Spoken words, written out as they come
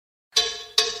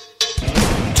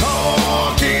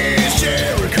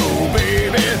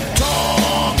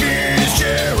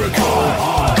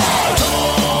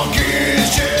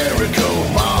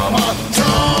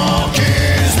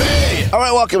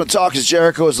Welcome to Talk is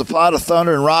Jericho as the pot of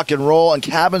thunder and rock and roll, and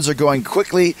cabins are going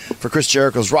quickly for Chris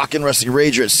Jericho's Rockin' Wrestling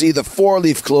Rager at Sea, the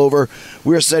four-leaf clover.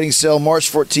 We are setting sail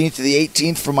March 14th to the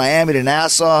 18th from Miami to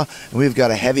Nassau, and we've got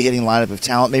a heavy-hitting lineup of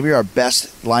talent, maybe our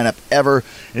best lineup ever.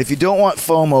 And if you don't want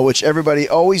FOMO, which everybody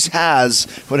always has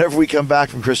whenever we come back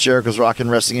from Chris Jericho's Rockin'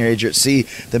 Wrestling Rager at Sea,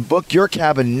 then book your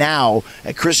cabin now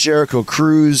at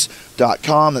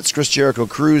ChrisJerichoCruise.com. That's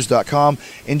ChrisJerichoCruise.com.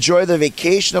 Enjoy the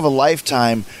vacation of a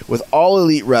lifetime with All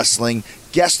Elite Wrestling.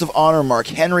 Guest of honor Mark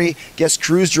Henry. Guest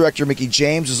cruise director Mickie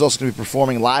James is also going to be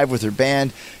performing live with her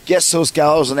band. Guest host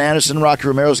Gallows and Anderson. Rocky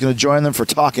Romero is going to join them for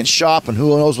Talkin' Shop, and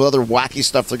who knows what other wacky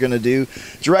stuff they're going to do.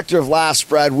 Director of Laughs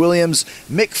Brad Williams.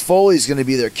 Mick Foley is going to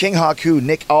be there. King Haku,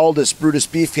 Nick Aldis, Brutus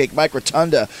Beefcake, Mike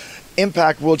Rotunda,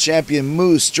 Impact World Champion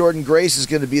Moose. Jordan Grace is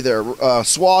going to be there.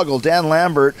 Swoggle, Dan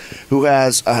Lambert, who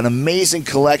has an amazing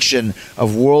collection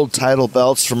of world title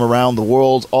belts from around the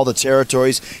world, all the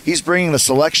territories. He's bringing a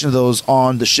selection of those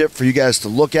on the ship for you guys to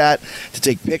look at, to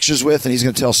take pictures with, and he's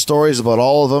going to tell stories about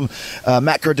all of them.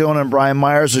 Matt Cardona and Brian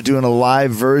Myers are doing a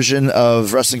live version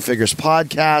of Wrestling Figures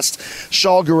podcast.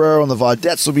 Shaul Guerrero and the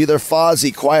Vaudettes will be there.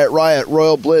 Fozzy, Quiet Riot,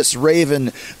 Royal Bliss,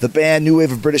 Raven, the band New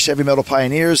Wave of British Heavy Metal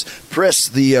Pioneers, Priss,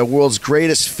 the world's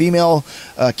greatest female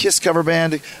Kiss cover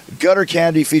band, Gutter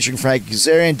Candy featuring Frank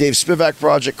Kazarian, Dave Spivak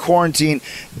Project, Quarantine,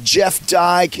 Jeff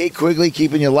Dye, Kate Quigley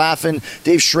keeping you laughing,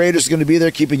 Dave Schrader's going to be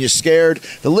there keeping you scared.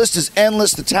 The list is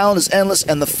endless, the talent is endless,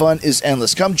 and the fun is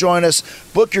endless. Come join us.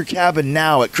 Book your cabin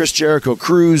now at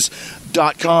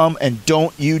ChrisJerichoCruise.com, and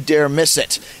don't you dare miss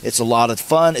it. It's a lot of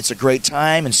fun. It's a great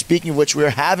time. And speaking of which,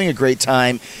 we're having a great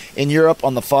time in Europe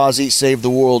on the Fozzy Save the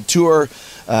World Tour.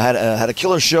 Had a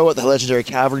killer show at the legendary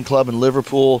Cavern Club in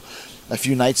Liverpool a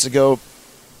few nights ago.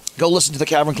 Go listen to the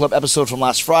Cavern Club episode from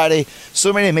last Friday.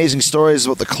 So many amazing stories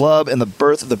about the club and the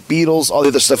birth of the Beatles, all the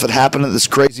other stuff that happened at this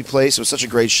crazy place. It was such a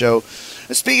great show.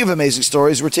 And speaking of amazing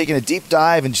stories, we're taking a deep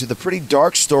dive into the pretty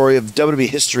dark story of WWE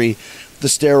history, the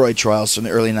steroid trials from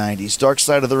the early 90s. Dark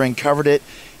Side of the Ring covered it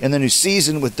in the new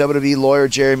season with WWE lawyer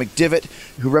Jerry McDevitt,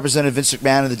 who represented Vince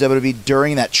McMahon in the WWE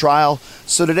during that trial.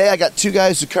 So today I got two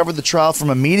guys who covered the trial from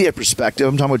a media perspective.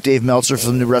 I'm talking about Dave Meltzer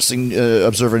from the Wrestling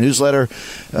Observer newsletter,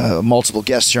 multiple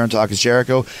guests here on Talk is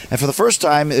Jericho. And for the first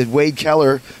time, Wade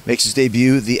Keller makes his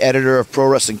debut, the editor of Pro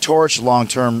Wrestling Torch,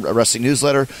 long-term wrestling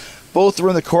newsletter. Both were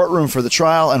in the courtroom for the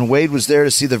trial, and Wade was there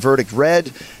to see the verdict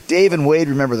read. Dave and Wade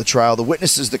remember the trial, the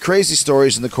witnesses, the crazy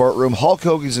stories in the courtroom, Hulk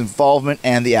Hogan's involvement,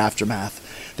 and the aftermath.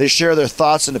 They share their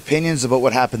thoughts and opinions about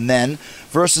what happened then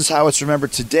versus how it's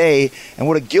remembered today and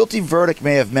what a guilty verdict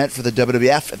may have meant for the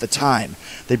WWF at the time.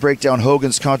 They break down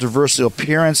Hogan's controversial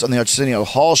appearance on the Arsenio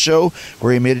Hall show,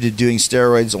 where he admitted to doing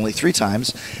steroids only 3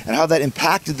 times, and how that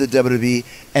impacted the WWE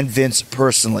and Vince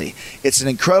personally. It's an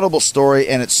incredible story,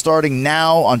 and it's starting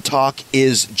now on Talk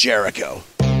is Jericho.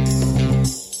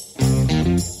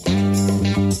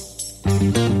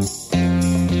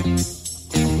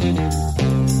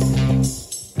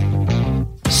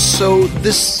 So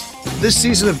this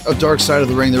season of Dark Side of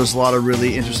the Ring, there was a lot of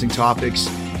really interesting topics,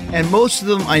 and most of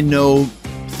them I know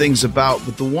things about,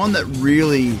 but the one that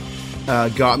really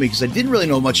got me, because I didn't really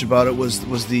know much about it, was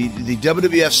the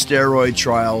WWF steroid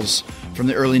trials from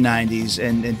the early 90s,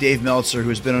 and Dave Meltzer, who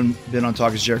has been on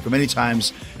Talk is Jericho many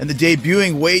times, and the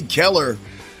debuting Wade Keller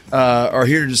are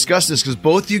here to discuss this, because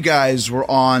both you guys were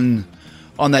on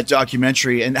that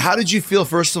documentary. And how did you feel,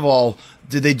 first of all?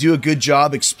 Did they do a good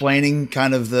job explaining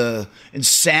kind of the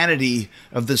insanity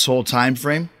of this whole time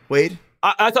frame, Wade?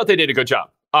 I thought they did a good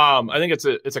job. I think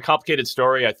it's a complicated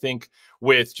story. I think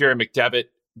with Jerry McDevitt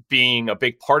being a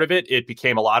big part of it, it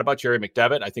became a lot about Jerry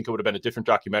McDevitt. I think it would have been a different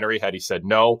documentary had he said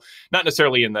no, not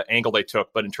necessarily in the angle they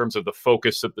took, but in terms of the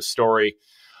focus of the story.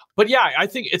 But yeah, I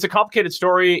think it's a complicated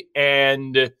story,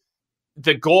 and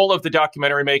the goal of the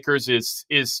documentary makers is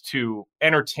to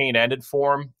entertain and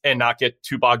inform and not get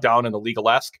too bogged down in the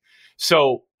legal-esque.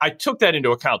 So I took that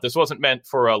into account. This wasn't meant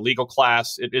for a legal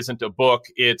class. It isn't a book.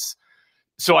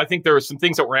 So I think there were some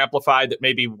things that were amplified that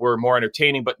maybe were more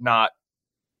entertaining, but not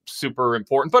super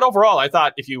important. But overall, I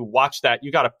thought if you watch that,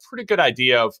 you got a pretty good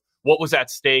idea of what was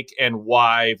at stake and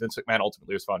why Vince McMahon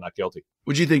ultimately was found not guilty.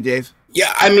 What'd you think, Dave?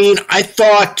 Yeah, I mean, I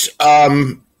thought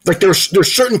like there's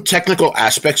certain technical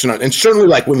aspects, and certainly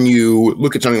like when you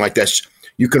look at something like this,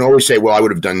 you can always say, well, I would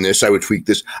have done this, I would tweak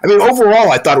this. I mean,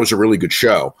 overall, I thought it was a really good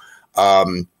show.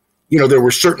 There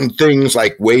were certain things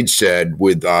like Wade said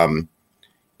with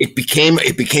it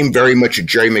became very much a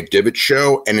Jerry McDevitt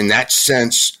show, and in that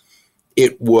sense,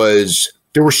 there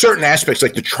were certain aspects,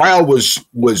 like the trial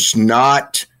was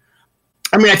not.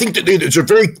 I mean, I think that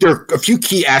there are a few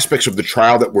key aspects of the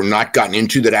trial that were not gotten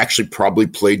into that actually probably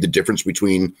played the difference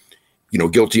between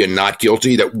guilty and not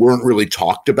guilty that weren't really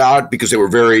talked about because they were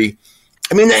very,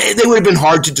 they would have been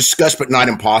hard to discuss, but not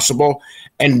impossible.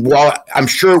 And while I'm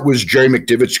sure it was Jerry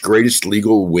McDevitt's greatest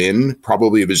legal win,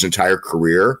 probably of his entire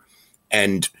career,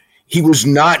 and he was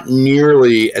not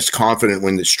nearly as confident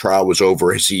when this trial was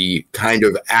over as he kind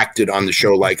of acted on the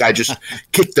show. Like, I just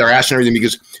kicked their ass and everything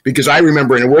because I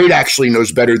remember, and Wade actually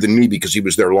knows better than me because he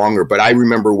was there longer, but I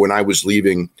remember when I was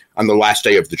leaving on the last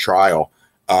day of the trial,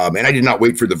 and I did not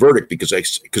wait for the verdict because I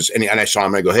saw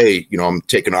him and I go, hey, I'm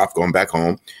taking off, going back home.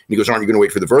 And he goes, aren't you going to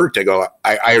wait for the verdict? I go,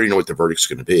 I already know what the verdict's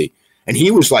going to be. And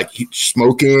he was like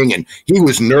smoking and he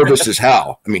was nervous as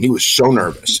hell. He was so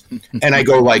nervous. And I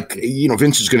go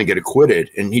Vince is going to get acquitted.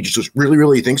 And he just goes, really,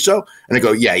 really, you think so? And I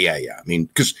go, yeah.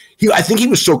 Because I think he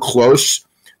was so close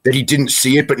that he didn't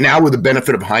see it. But now with the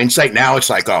benefit of hindsight, now it's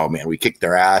like, oh man, we kicked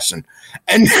their ass. And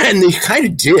they kind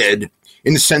of did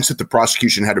in the sense that the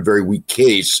prosecution had a very weak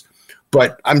case.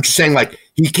 But I'm just saying,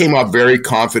 he came off very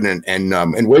confident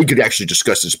and Wade could actually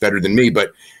discuss this better than me,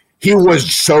 but he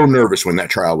was so nervous when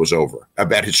that trial was over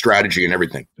about his strategy and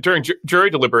everything. During jury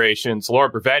deliberations,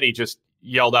 Laura Bravetti just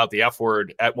yelled out the F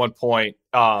word at one point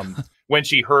when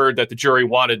she heard that the jury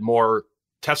wanted more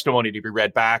testimony to be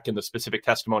read back and the specific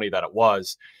testimony that it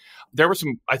was. There was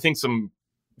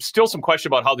still some question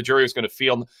about how the jury was going to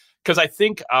feel. Because I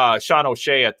think Sean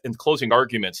O'Shea in closing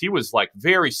arguments, he was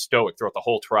very stoic throughout the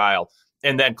whole trial.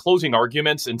 And then closing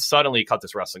arguments and suddenly cut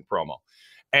this wrestling promo.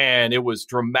 And it was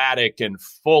dramatic and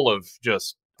full of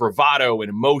just bravado and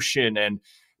emotion. And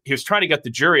he was trying to get the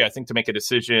jury, I think, to make a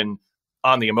decision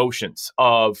on the emotions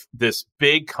of this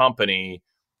big company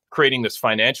creating this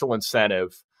financial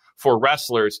incentive for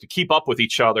wrestlers to keep up with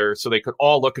each other so they could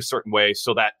all look a certain way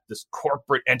so that this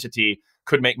corporate entity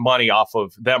could make money off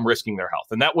of them risking their health.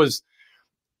 And that was,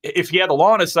 if he had the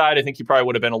law on his side, I think he probably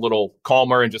would have been a little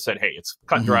calmer and just said, hey, it's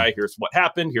cut and dry. Here's what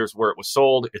happened. Here's where it was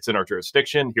sold. It's in our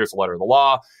jurisdiction. Here's the letter of the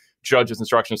law. Judge's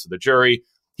instructions to the jury.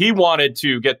 He wanted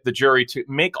to get the jury to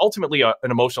make ultimately an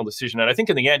emotional decision. And I think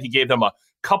in the end, he gave them a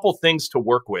couple things to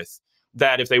work with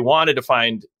that if they wanted to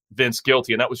find Vince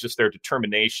guilty, and that was just their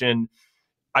determination,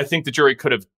 I think the jury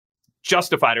could have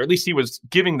justified, or at least he was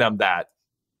giving them that.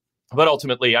 But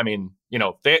ultimately,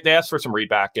 they asked for some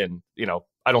readback, and,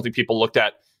 I don't think people looked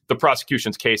at the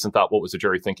prosecution's case and thought, what was the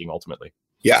jury thinking ultimately?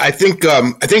 Yeah, I think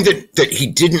that he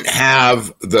didn't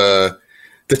have the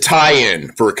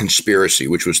tie-in for a conspiracy,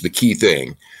 which was the key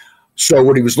thing. So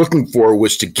what he was looking for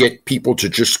was to get people to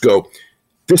just go,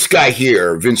 this guy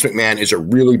here, Vince McMahon, is a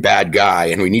really bad guy,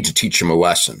 and we need to teach him a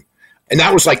lesson. And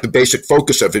that was the basic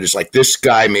focus of it, is this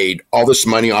guy made all this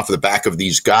money off of the back of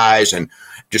these guys and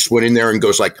just went in there and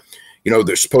goes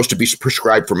they're supposed to be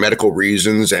prescribed for medical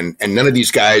reasons. And none of these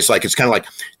guys, it's kind of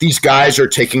these guys are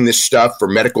taking this stuff for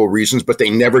medical reasons, but they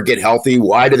never get healthy.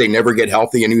 Why do they never get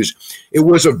healthy? And it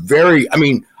was a very,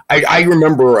 I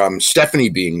remember Stephanie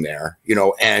being there,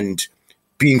 and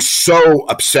being so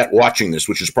upset watching this,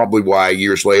 which is probably why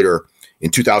years later in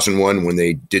 2001, when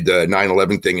they did the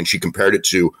 9/11 thing and she compared it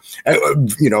to,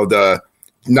 the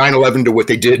 9/11 to what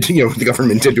they did, the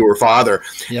government did to her father.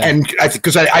 Yeah. And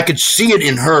because I could see it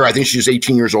in her. I think she was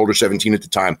 18 years old or 17 at the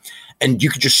time. And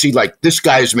you could just see this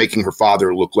guy is making her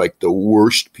father look like the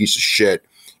worst piece of shit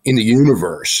in the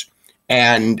universe.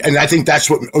 And I think that's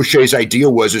what O'Shea's idea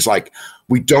was, is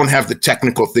we don't have the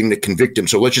technical thing to convict him.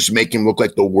 So let's just make him look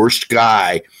like the worst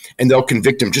guy and they'll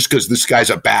convict him just because this guy's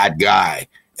a bad guy.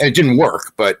 And it didn't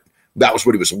work, but that was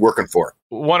what he was working for.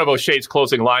 One of O'Shea's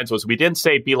closing lines was, we didn't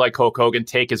say be like Hulk Hogan,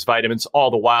 take his vitamins,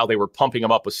 all the while they were pumping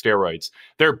him up with steroids.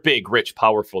 They're big, rich,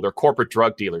 powerful. They're corporate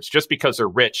drug dealers. Just because they're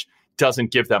rich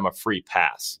doesn't give them a free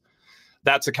pass.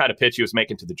 That's the kind of pitch he was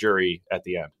making to the jury at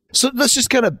the end. So let's just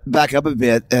kind of back up a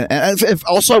bit. And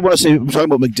also I want to say, we're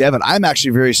talking about McDevitt, I'm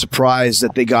actually very surprised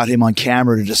that they got him on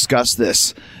camera to discuss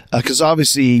this. Because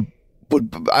obviously,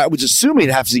 I was assuming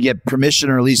he'd have to get permission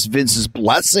or at least Vince's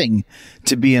blessing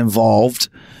to be involved.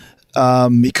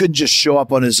 He couldn't just show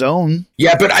up on his own.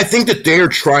 Yeah, but I think that they're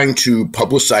trying to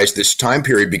publicize this time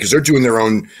period because they're doing their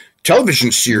own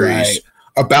television series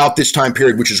about this time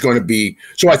period, which is going to be.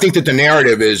 So I think that the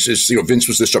narrative is Vince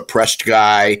was this oppressed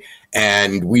guy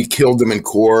and we killed him in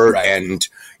court. Right. And,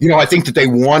 I think that they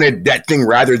wanted that thing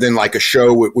rather than a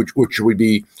show, which would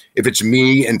be, if it's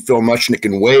me and Phil Mushnick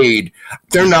and Wade,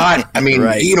 they're not.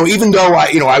 Right. Even though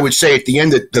I would say at the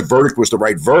end that the verdict was the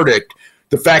right verdict,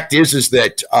 the fact is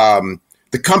that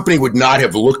the company would not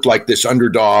have looked like this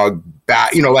underdog.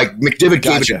 McDevitt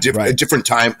gave it a different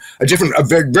time, a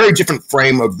very, very different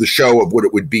frame of the show of what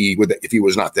it would be if he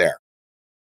was not there.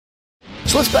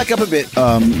 So let's back up a bit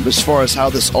as far as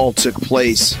how this all took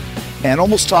place. and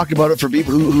almost talk about it for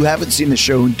people who haven't seen the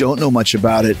show, who don't know much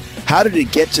about it. How did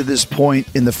it get to this point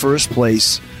in the first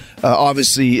place?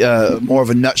 Obviously, more of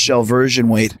a nutshell version,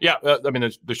 Wade. Yeah, I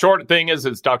mean, the short thing is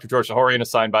Dr. George Zahorian,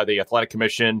 assigned by the Athletic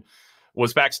Commission,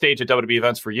 was backstage at WWE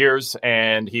events for years,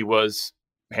 and he was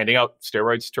handing out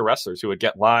steroids to wrestlers who would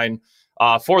get in line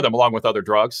for them, along with other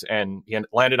drugs, and he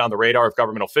landed on the radar of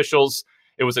government officials.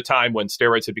 It was a time when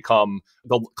steroids had become,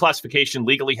 the classification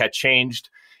legally had changed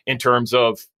in terms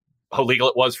of how legal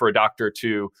it was for a doctor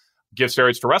to give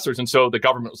steroids to wrestlers. And so the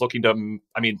government was looking to,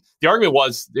 the argument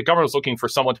was the government was looking for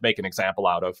someone to make an example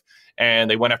out of.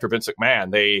 And they went after Vince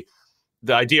McMahon.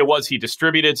 The idea was he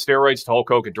distributed steroids to Hulk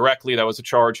Hogan directly. That was a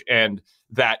charge. And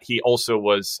that he also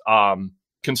was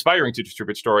conspiring to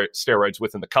distribute steroids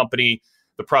within the company.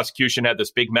 The prosecution had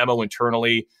this big memo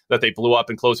internally that they blew up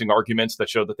in closing arguments that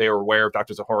showed that they were aware of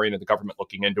Dr. Zahorian and the government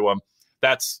looking into him.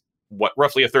 That's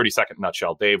roughly a 30-second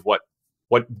nutshell. Dave, what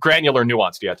granular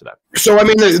nuance do you add to that? So, I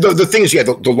mean, the thing is,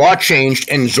 the law changed,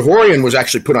 and Zahorian was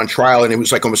actually put on trial, and it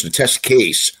was like almost a test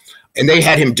case. And they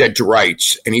had him dead to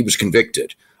rights, and he was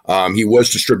convicted. He was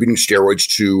distributing steroids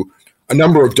to a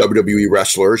number of WWE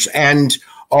wrestlers and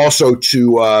also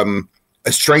to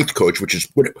a strength coach, which is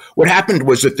what happened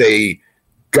was that they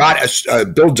got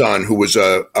Bill Dunn, who was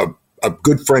a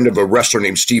good friend of a wrestler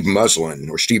named Steve Muslin,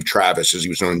 or Steve Travis, as he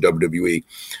was known in WWE.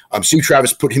 Steve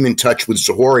Travis put him in touch with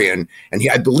Zahorian, and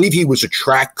I believe he was a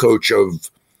track coach of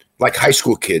like high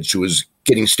school kids who was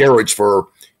getting steroids for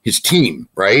his team,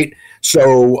 right?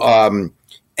 So,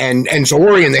 and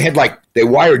Zahorian, they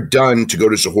wired Dunn to go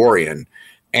to Zahorian,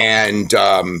 and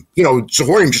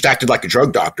Zahorian just acted like a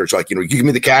drug doctor. It's like, you give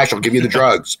me the cash, I'll give you the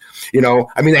drugs. They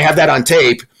have that on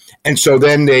tape. And so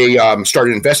then they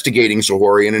started investigating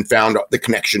Zahorian and found the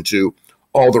connection to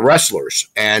all the wrestlers.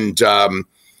 And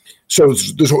so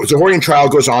the Zahorian trial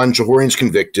goes on. Zahorian's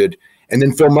convicted. And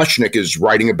then Phil Mushnick is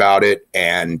writing about it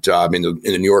and in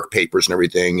the New York papers and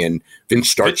everything. And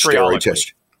Vince starts steroid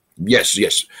testing. Yes.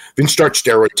 Vince starts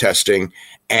steroid testing.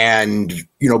 And,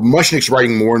 Mushnick's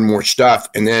writing more and more stuff.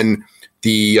 And then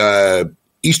the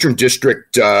Eastern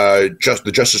District, the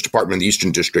Justice Department of the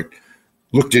Eastern District,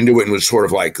 looked into it and was sort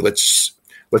of like, let's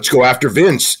go after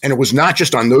Vince. And it was not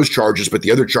just on those charges, but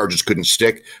the other charges couldn't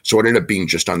stick. So it ended up being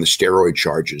just on the steroid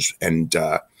charges. And,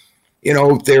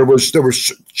 there were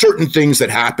certain things that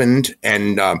happened.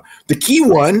 And the key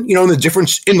one, the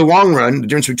difference in the long run, the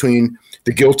difference between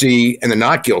the guilty and the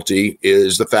not guilty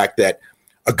is the fact that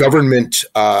a government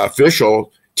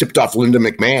official tipped off Linda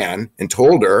McMahon and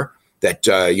told her that,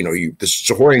 this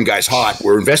Zahorian guy's hot.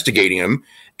 We're investigating him.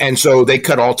 And so they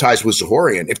cut all ties with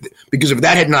Zahorian. Because if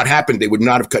that had not happened, they would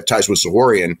not have cut ties with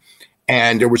Zahorian.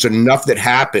 And there was enough that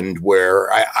happened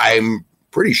where I'm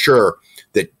pretty sure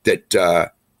that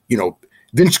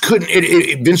Vince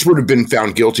couldn't. Vince would have been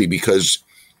found guilty because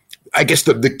I guess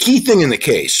the key thing in the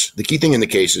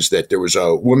case is that there was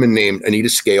a woman named Anita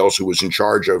Scales who was in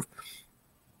charge of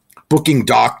booking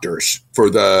doctors for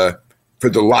the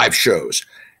live shows.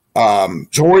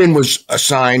 Zahorian was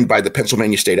assigned by the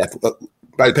Pennsylvania State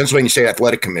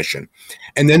Athletic Commission.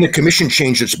 And then the commission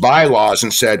changed its bylaws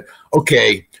and said,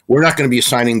 okay, we're not going to be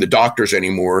assigning the doctors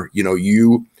anymore.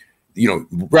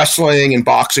 Wrestling and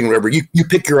boxing, whatever, you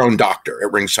pick your own doctor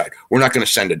at ringside. We're not going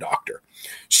to send a doctor.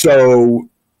 So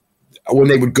when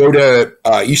they would go to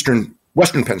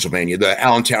Western Pennsylvania, the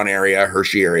Allentown area,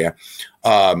 Hershey area,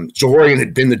 Zahorian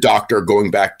had been the doctor going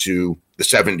back to the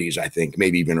 70s, I think,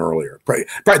 maybe even earlier, probably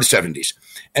the 70s.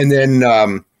 And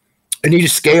then Anita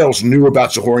Scales knew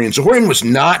about Zahorian. Zahorian was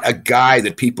not a guy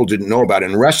that people didn't know about.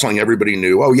 In wrestling, everybody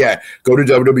knew, oh, yeah, go to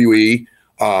WWE.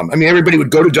 Everybody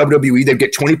would go to WWE. They'd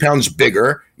get 20 pounds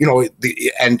bigger,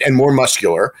 and more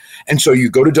muscular. And so you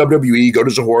go to WWE, you go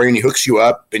to Zahorian, he hooks you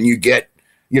up, and you get,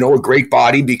 a great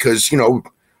body because,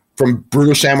 from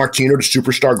Bruno Sammartino to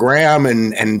Superstar Graham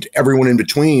and everyone in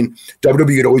between,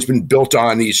 WWE had always been built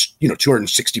on these,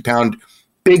 260-pound,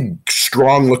 big,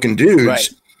 strong-looking dudes. Right.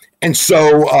 And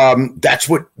so that's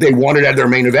what they wanted out of their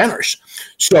main eventers.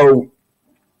 So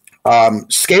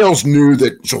Scales knew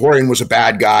that Zahorian was a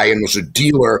bad guy and was a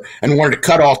dealer and wanted to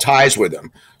cut all ties with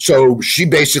him. So she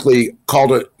basically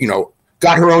got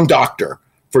her own doctor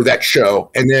for that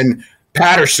show. And then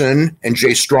Patterson and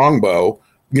Jay Strongbow,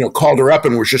 called her up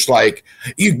and was just like,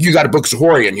 you got to book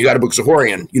Zahorian. You got to book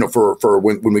Zahorian, for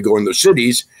when we go in those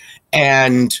cities.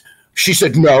 And she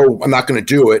said, no, I'm not going to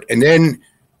do it. And then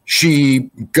she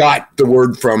got the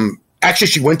word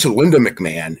she went to Linda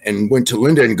McMahon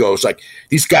and goes like,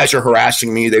 these guys are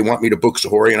harassing me. They want me to book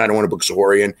Zahorian. I don't want to book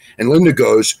Zahorian. And Linda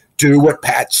goes, do what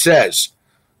Pat says.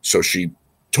 So she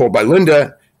told by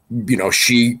Linda,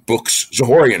 she books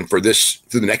Zahorian for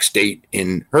the next date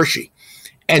in Hershey.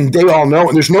 And they all know,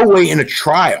 and there's no way in a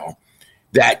trial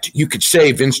that you could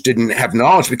say Vince didn't have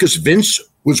knowledge, because Vince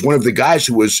was one of the guys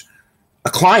who was a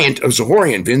client of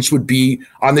Zahorian. Vince would be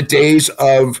on the days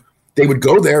of, they would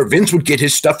go there, Vince would get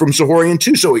his stuff from Zahorian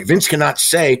too. So Vince cannot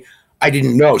say, I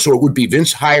didn't know. So it would be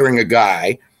Vince hiring a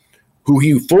guy who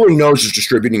he fully knows is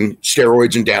distributing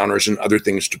steroids and downers and other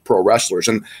things to pro wrestlers.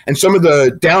 And some of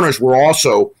the downers were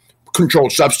also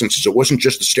controlled substances. It wasn't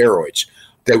just the steroids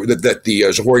that the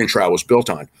Zahorian trial was built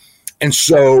on. And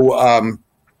so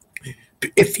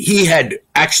if he had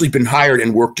actually been hired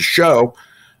and worked a show,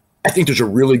 I think there's a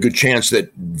really good chance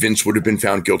that Vince would have been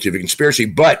found guilty of a conspiracy.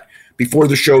 But before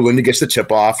the show, Linda gets the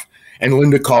tip off, and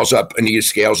Linda calls up Anita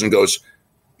Scales and goes,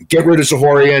 get rid of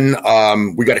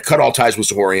Zahorian. We got to cut all ties with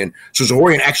Zahorian. So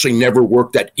Zahorian actually never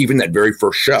worked even that very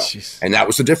first show. Jeez. And that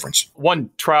was the difference. One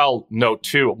trial note,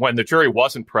 too, when the jury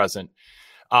wasn't present,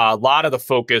 a lot of the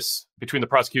focus between the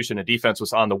prosecution and defense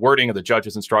was on the wording of the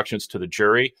judge's instructions to the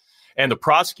jury. And the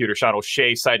prosecutor, Sean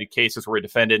O'Shea, cited cases where a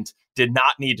defendant did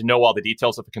not need to know all the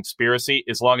details of a conspiracy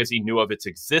as long as he knew of its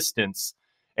existence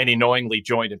and he knowingly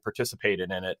joined and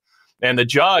participated in it. And the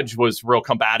judge was real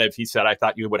combative. He said, I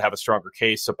thought you would have a stronger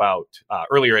case about,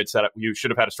 earlier it said you should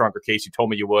have had a stronger case. You told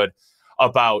me you would,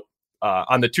 about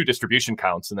on the 2 distribution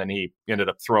counts. And then he ended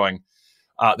up throwing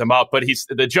them out. But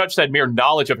the judge said mere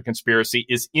knowledge of a conspiracy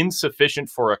is insufficient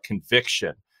for a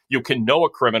conviction. You can know a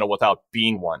criminal without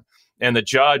being one. And the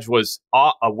judge was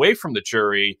away from the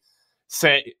jury,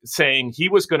 saying he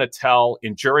was going to tell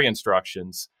in jury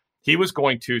instructions, he was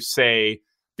going to say,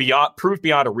 prove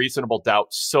beyond a reasonable doubt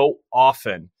so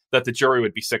often that the jury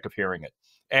would be sick of hearing it.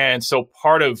 And so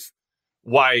part of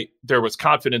why there was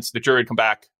confidence the jury would come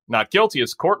back not guilty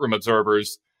is courtroom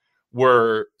observers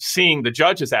were seeing the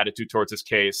judge's attitude towards his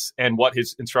case and what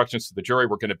his instructions to the jury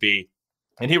were going to be.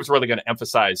 And he was really going to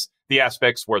emphasize the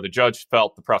aspects where the judge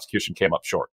felt the prosecution came up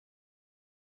short.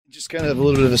 Just kind of a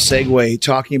little bit of a segue,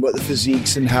 talking about the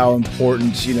physiques and how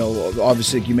important,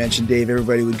 obviously, like you mentioned, Dave,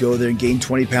 everybody would go there and gain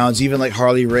 20 pounds, even like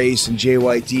Harley Race and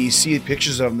JYD, see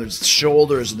pictures of them, there's the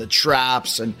shoulders and the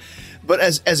traps. But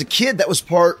as a kid, that was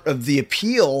part of the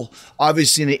appeal.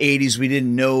 Obviously, in the 80s, we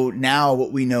didn't know now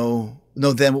what we know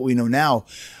then what we know now.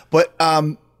 But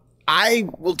I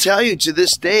will tell you, to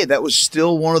this day, that was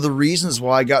still one of the reasons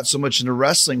why I got so much into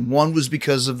wrestling. One was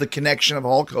because of the connection of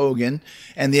Hulk Hogan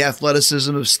and the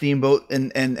athleticism of Steamboat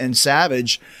and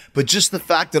Savage. But just the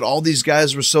fact that all these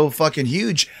guys were so fucking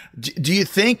huge. Do you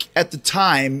think at the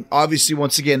time, obviously,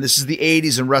 once again, this is the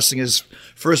 80s and wrestling is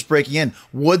first breaking in,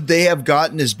 would they have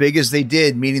gotten as big as they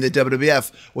did, meaning the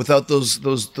WWF, without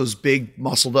those big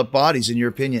muscled up bodies, in your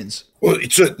opinions? Well,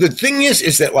 so the thing is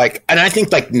that and I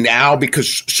think now,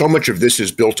 because so much of this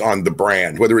is built on the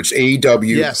brand, whether it's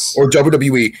AEW or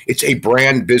WWE, it's a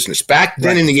brand business. Back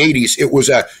then in the 80s, it was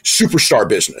a superstar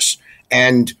business.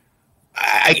 And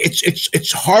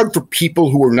it's hard for people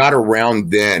who were not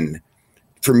around then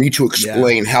for me to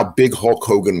explain how big Hulk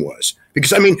Hogan was.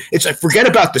 Because, forget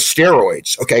about the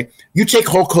steroids, okay? You take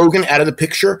Hulk Hogan out of the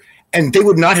picture, and they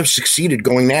would not have succeeded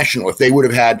going national if they would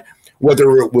have had,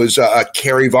 whether it was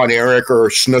Kerry Von Erich or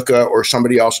Snuka or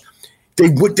somebody else,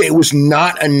 it was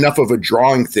not enough of a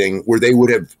drawing thing where they would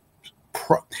have,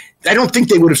 I don't think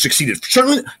they would have succeeded.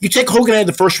 Certainly, you take Hogan out of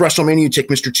the first WrestleMania, you take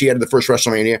Mr. T out of the first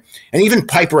WrestleMania, and even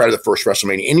Piper out of the first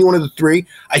WrestleMania, any one of the 3,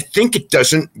 I think it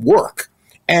doesn't work.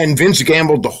 And Vince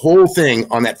gambled the whole thing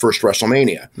on that first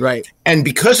WrestleMania. Right. And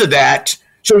because of that,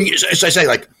 so as I say,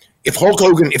 if Hulk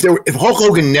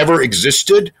Hogan never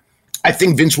existed, I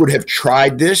think Vince would have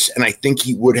tried this, and I think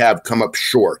he would have come up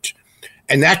short.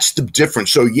 And that's the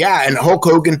difference. So, and Hulk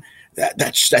Hogan,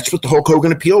 that's what the Hulk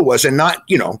Hogan appeal was. And not,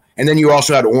 and then you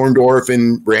also had Orndorff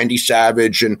and Randy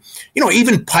Savage. And,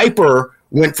 even Piper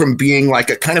went from being like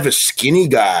a kind of a skinny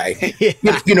guy,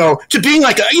 to being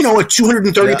like a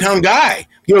 230-pound guy.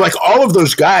 Like all of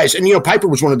those guys. And, Piper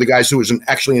was one of the guys who was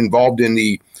actually involved in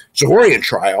the Zahorian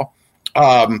trial.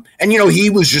 And, he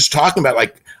was just talking about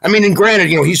and granted,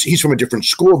 he's from a different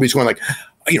school, but he's going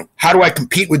how do I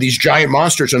compete with these giant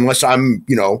monsters unless I'm,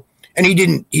 and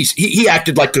he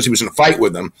acted like, because he was in a fight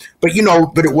with them, but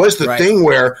it was the thing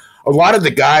where a lot of the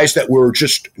guys that were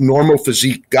just normal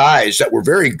physique guys that were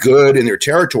very good in their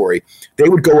territory, they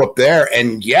would go up there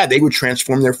and they would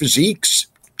transform their physiques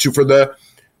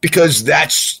because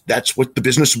that's what the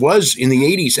business was in the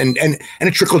 80s. And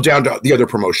it trickled down to the other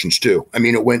promotions too.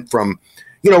 It went from,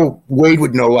 Wade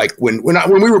would know, when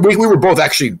we were both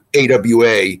actually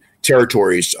AWA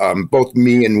territories, both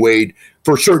me and Wade,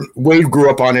 Wade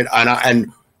grew up on it,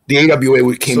 and the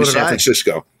AWA came to San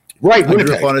Francisco. Right. I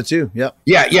grew up on it too. Yep.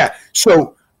 Yeah.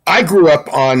 So I grew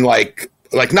up on like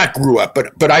not grew up,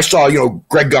 but I saw,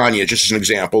 Greg Gagne, just as an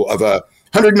example of a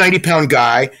 190-pound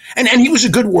guy. And he was a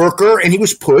good worker and he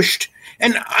was pushed.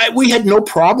 And we had no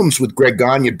problems with Greg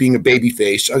Gagne being a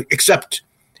babyface, except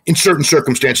in certain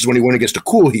circumstances when he went against a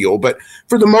cool heel. But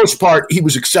for the most part, he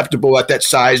was acceptable at that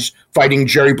size, fighting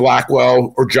Jerry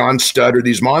Blackwell or John Studd or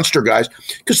these monster guys,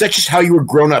 because that's just how you were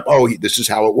grown up. Oh, this is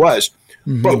how it was.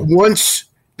 Mm-hmm. But once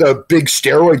the big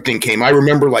steroid thing came, I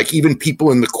remember like even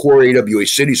people in the core AWA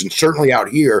cities and certainly out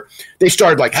here, they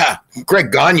started like,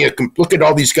 Greg Gagne, look at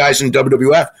all these guys in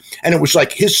WWF. And it was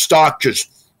like his stock just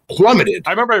plummeted.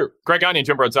 I remember Greg Gagne and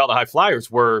Jim Brunzell, the High Flyers,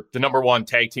 were the number one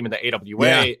tag team in the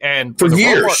AWA, and for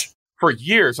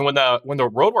years. And when the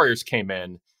Road Warriors came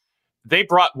in, they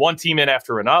brought one team in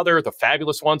after another, the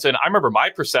Fabulous Ones. And I remember my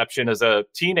perception as a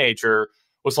teenager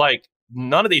was like,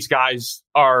 none of these guys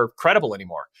are credible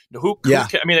anymore. Who I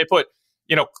mean, they put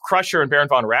Crusher and Baron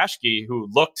von Raschke, who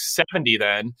looked 70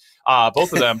 then,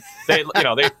 both of them, they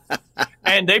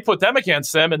put them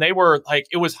against them, and they were like,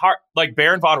 it was hard. Like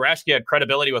Baron von Raschke had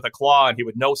credibility with a claw, and he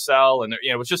would no sell, and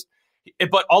it was just.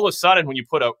 But all of a sudden, when you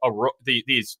put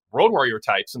these Road Warrior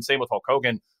types, and same with Hulk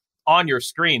Hogan, on your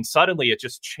screen, suddenly it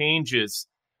just changes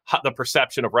the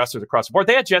perception of wrestlers across the board.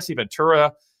 They had Jesse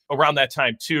Ventura around that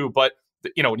time too, but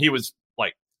when he was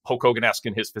like Hulk Hogan-esque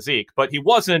in his physique, but he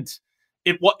wasn't.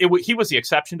 He was the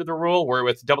exception to the rule, where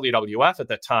with WWF at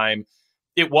that time,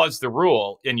 it was the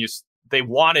rule, and they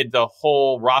wanted the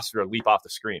whole roster to leap off the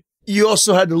screen. You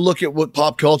also had to look at what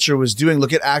pop culture was doing.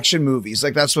 Look at action movies.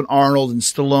 Like that's when Arnold and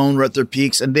Stallone were at their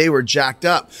peaks and they were jacked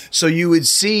up. So you would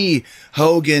see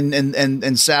Hogan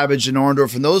and Savage and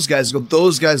Orndorff and those guys go,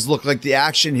 those guys look like the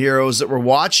action heroes that we're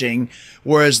watching.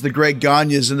 Whereas the Greg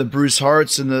Gagnes and the Bruce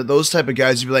Harts and those type of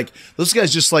guys, you'd be like, those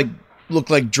guys just like look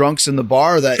like drunks in the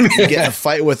bar that you get in a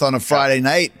fight with on a Friday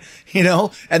night,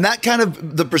 and that kind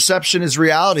of the perception is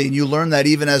reality. And you learn that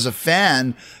even as a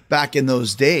fan back in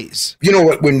those days. You know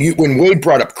what? When Wade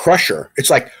brought up Crusher, it's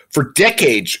like for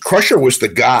decades, Crusher was the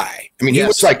guy. I mean, he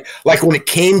was like when it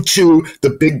came to the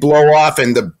big blow off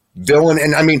and the villain.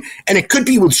 And I mean, and it could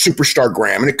be with Superstar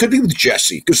Graham and it could be with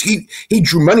Jesse, because he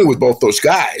drew money with both those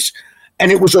guys.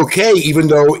 And it was okay, even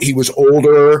though he was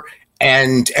older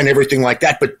and everything like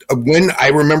that. But when I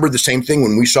remember the same thing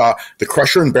when we saw the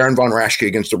Crusher and Baron von Raschke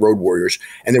against the Road Warriors,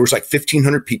 and there was like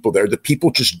 1,500 people there, the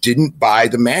people just didn't buy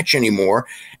the match anymore.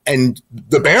 And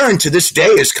the Baron to this day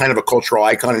is kind of a cultural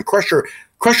icon, and Crusher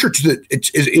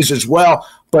is as well.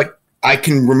 But I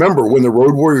can remember when the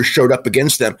Road Warriors showed up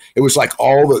against them, it was like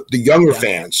all the younger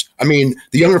fans. I mean,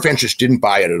 the younger fans just didn't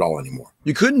buy it at all anymore.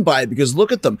 You couldn't buy it because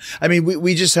look at them. I mean,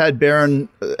 we just had Baron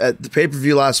at the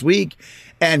pay-per-view last week,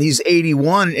 and he's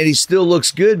 81 and he still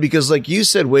looks good because, like you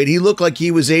said, Wade, he looked like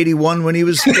he was 81 when he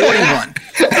was 41.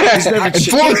 He's never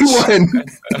changed.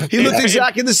 He looked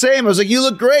exactly the same. I was like, you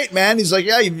look great, man. He's like,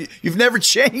 yeah, you've never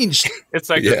changed. It's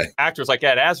like actors like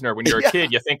Ed Asner. When you're a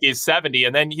kid, you think he's 70,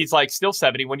 and then he's like still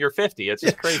 70 when you're 50. It's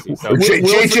just crazy. So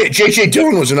JJ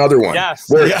Dillon was another one. Yes.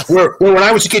 Where when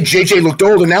I was a kid, JJ looked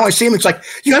old, and now I see him. It's like,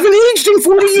 you haven't aged in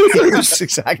 40 years. It's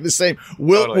exactly the same.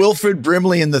 Wilfred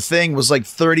Brimley in The Thing was like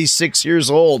 36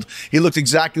 years old. He looked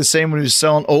exactly the same when he was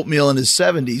selling oatmeal in his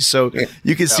 70s. So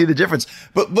you can see the difference.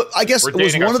 But I guess it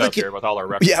was one of the with all our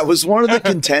references. it was one of the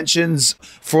contentions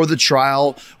for the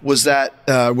trial was that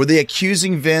were they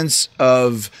accusing Vince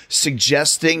of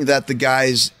suggesting that the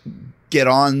guys get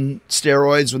on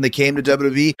steroids when they came to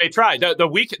WWE? They tried.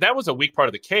 That was a weak part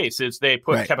of the case is they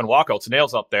put Kevin Walkout's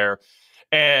nails up there.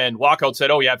 And Walkout said,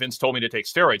 oh, yeah, Vince told me to take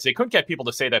steroids. They couldn't get people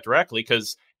to say that directly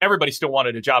because everybody still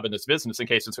wanted a job in this business in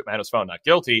case Vince McMahon was found not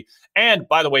guilty. And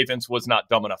by the way, Vince was not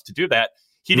dumb enough to do that.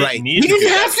 He didn't need to do that. He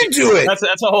didn't have to do it. That's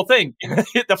the whole thing.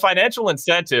 The financial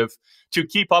incentive to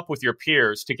keep up with your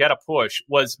peers, to get a push,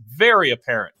 was very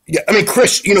apparent. Yeah, I mean,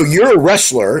 Chris, you're a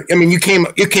wrestler. I mean, you came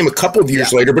a couple of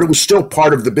years later, but it was still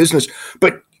part of the business.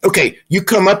 But okay, you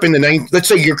come up in let's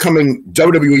say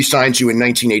WWE signs you in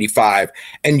 1985,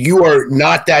 and you are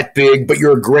not that big, but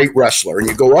you're a great wrestler, and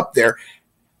you go up there.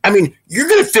 I mean, you're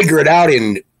going to figure it out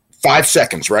in 5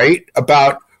 seconds, right?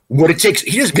 About what it takes.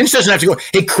 Vince doesn't have to go,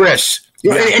 hey, Chris.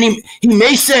 And he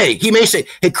may say,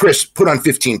 hey, Chris, put on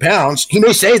 15 pounds. He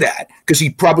may say that because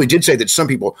he probably did say that to some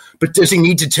people. But does he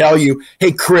need to tell you,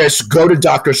 hey, Chris, go to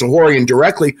Dr. Sahorian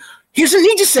directly? He doesn't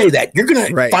need to say that. You're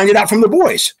going to find it out from the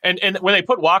boys. And when they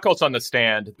put Walkouts on the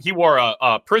stand, he wore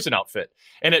a prison outfit,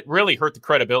 and it really hurt the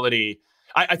credibility.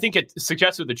 I think it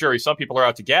suggested to the jury some people are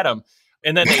out to get him.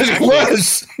 And then it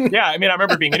was. Yeah, I mean, I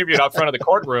remember being interviewed out front of the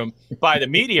courtroom by the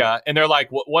media, and they're like,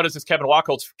 "What is this Kevin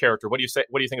Walkout's character? What do you say?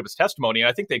 What do you think of his testimony?" And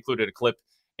I think they included a clip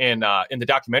in the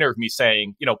documentary of me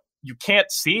saying, you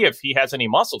can't see if he has any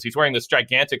muscles. He's wearing this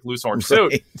gigantic loose orange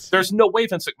suit. Right. There's no way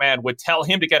Vince McMahon would tell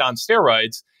him to get on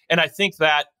steroids. And I think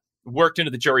that worked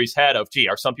into the jury's head of, gee,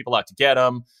 are some people out to get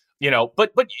him?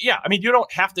 But yeah, I mean, you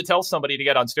don't have to tell somebody to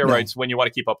get on steroids when you want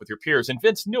to keep up with your peers. And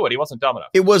Vince knew it. He wasn't dumb enough.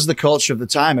 It was the culture of the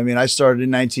time. I mean, I started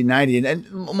in 1990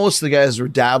 and most of the guys were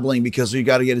dabbling because you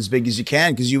got to get as big as you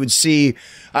can. Because you would see,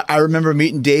 I remember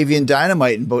meeting Davey and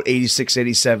Dynamite in about 86,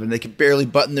 87. They could barely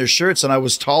button their shirts. And I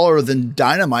was taller than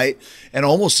Dynamite and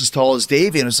almost as tall as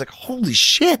Davey. And I was like, holy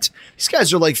shit, these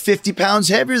guys are like 50 pounds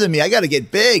heavier than me. I got to get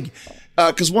big.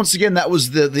 Because once again, that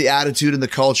was the attitude and the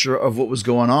culture of what was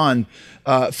going on.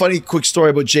 Funny quick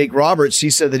story about Jake Roberts. He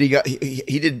said that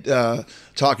he did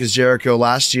Talk as Jericho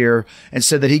last year and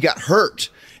said that he got hurt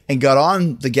and got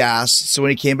on the gas. So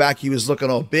when he came back, he was looking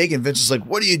all big. And Vince was like,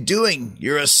 "What are you doing?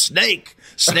 You're a snake.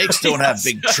 Snakes don't have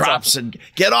big chops and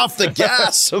get off the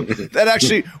gas." So that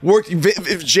actually worked.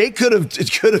 If Jake could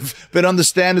have been on the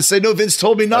stand and say, "No, Vince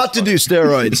told me not to do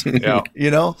steroids."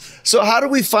 Yeah. So how do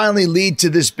we finally lead to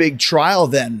this big trial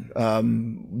then,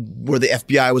 where the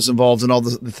FBI was involved and all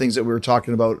the things that we were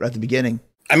talking about at the beginning?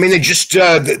 I mean, they just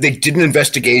they did an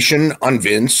investigation on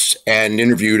Vince and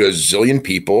interviewed a zillion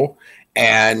people.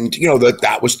 And,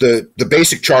 that was the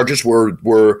basic charges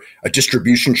were a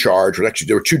distribution charge. Or actually,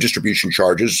 there were two distribution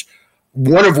charges,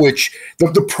 one of which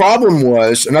the problem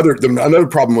was another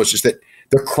problem was is that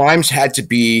the crimes had to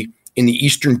be in the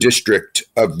Eastern District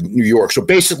of New York. So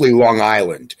basically Long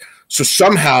Island. So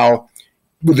somehow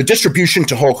with the distribution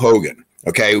to Hulk Hogan,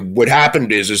 okay, what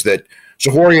happened is that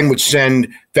Zahorian would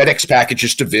send FedEx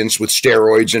packages to Vince with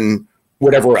steroids and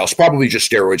whatever else, probably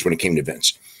just steroids when it came to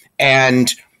Vince.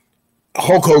 And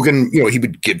Hulk Hogan, he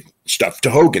would give stuff to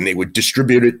Hogan. They would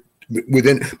distribute it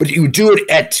but he would do it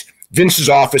at Vince's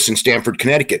office in Stamford,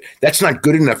 Connecticut. That's not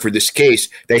good enough for this case.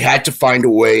 They had to find a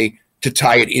way to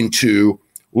tie it into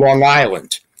Long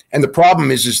Island. And the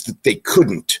problem is that they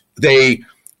couldn't. They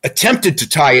attempted to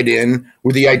tie it in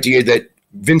with the idea that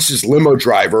Vince's limo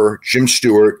driver, Jim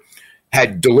Stewart,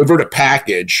 had delivered a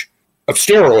package of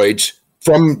steroids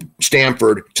from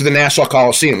Stamford to the Nassau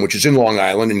Coliseum, which is in Long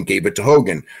Island, and gave it to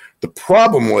Hogan. The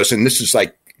problem was, and this is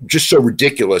like just so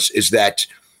ridiculous, is that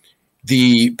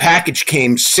the package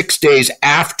came 6 days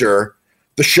after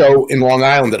the show in Long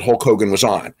Island that Hulk Hogan was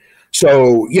on.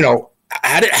 So,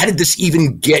 how did this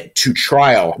even get to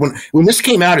trial? When this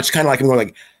came out, it's kind of like, I'm going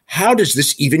like, how does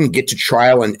this even get to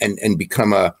trial and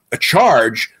become a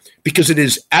charge? Because it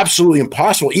is absolutely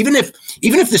impossible. Even if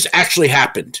this actually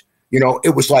happened,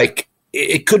 it was like,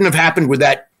 it couldn't have happened with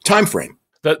that time frame.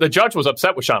 The judge was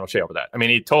upset with Sean O'Shea over that. I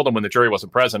mean, he told him when the jury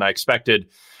wasn't present, I expected,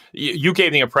 you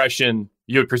gave the impression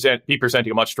you would be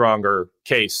presenting a much stronger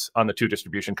case on the two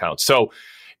distribution counts. So,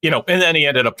 and then he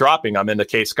ended up dropping them and the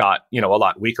case got, a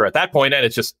lot weaker at that point. And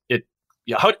it's just,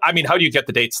 how do you get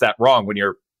the dates that wrong when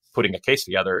you're putting a case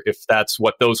together if that's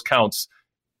what those counts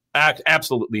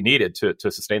absolutely needed to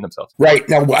sustain themselves? Right.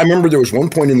 Now, I remember there was one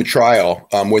point in the trial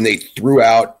when they threw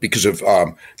out because of,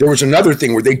 there was another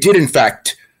thing where they did, in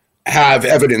fact, have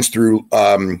evidence through,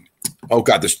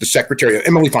 the secretary,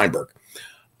 Emily Feinberg.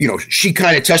 She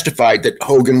kind of testified that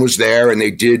Hogan was there and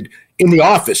they did in the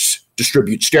office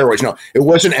distribute steroids. Now, it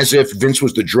wasn't as if Vince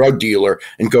was the drug dealer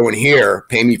and going here,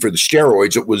 pay me for the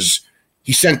steroids. It was,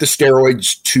 he sent the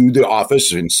steroids to the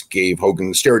office and gave Hogan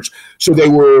the steroids. So they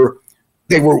were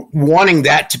wanting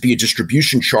that to be a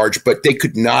distribution charge, but they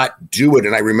could not do it.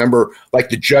 And I remember, like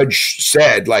the judge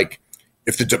said, like,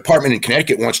 if the department in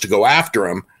Connecticut wants to go after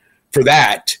him for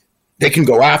that, they can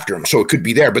go after him. So it could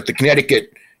be there. But the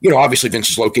Connecticut, obviously Vince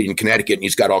is located in Connecticut and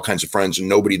he's got all kinds of friends and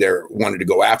nobody there wanted to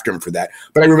go after him for that.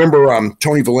 But I remember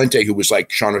Tony Valente, who was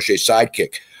like Sean O'Shea's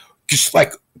sidekick, just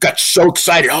like got so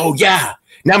excited. Oh, yeah.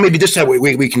 Now maybe this time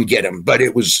we can get him. But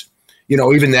it was,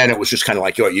 even then it was just kind of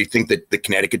like, you think that the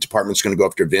Connecticut department's going to go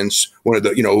after Vince, one of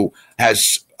the, who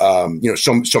has,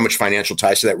 so much financial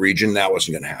ties to that region? That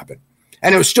wasn't going to happen.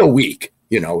 And it was still weak.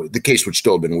 The case would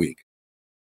still have been weak.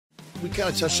 We kind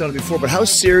of touched on it before, but how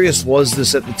serious was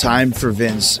this at the time for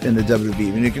Vince in the WWE?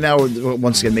 I mean, now we're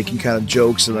once again making kind of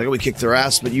jokes and like, we kicked their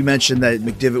ass, but you mentioned that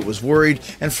McDevitt was worried.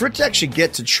 And for it to actually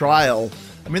get to trial,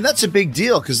 I mean, that's a big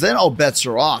deal because then all bets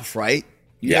are off, right?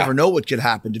 You never know what could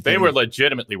happen. They were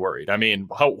legitimately worried. I mean,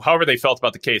 however they felt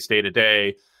about the case day to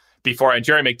day before. And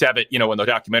Jerry McDevitt, when the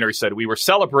documentary said we were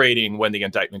celebrating when the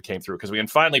indictment came through because we can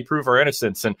finally prove our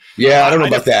innocence. And I don't know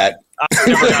about that. I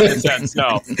never got the sense.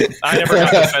 No, I never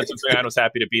got the sense. McMahon was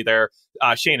happy to be there.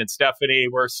 Shane and Stephanie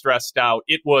were stressed out.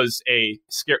 It was a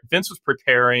scare. Vince was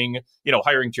preparing,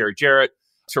 hiring Jerry Jarrett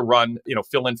to run,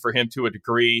 fill in for him to a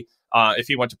degree. If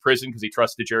he went to prison because he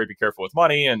trusted Jerry to be careful with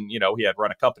money and, he had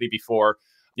run a company before.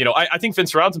 I think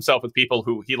Vince surrounds himself with people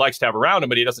who he likes to have around him,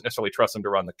 but he doesn't necessarily trust them to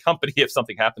run the company if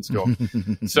something happens to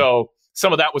him. So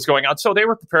some of that was going on. So they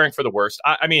were preparing for the worst.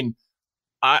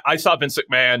 I saw Vince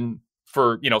McMahon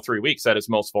for 3 weeks at his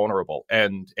most vulnerable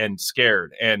and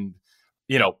scared, and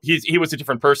he was a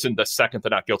different person the second the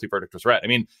not guilty verdict was read. I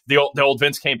mean, the old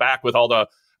Vince came back with all the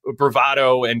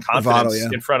bravado and confidence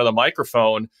in front of the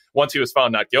microphone once he was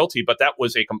found not guilty, but he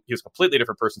was a completely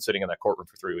different person sitting in that courtroom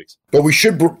for 3 weeks. But we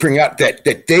should bring out that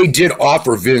they did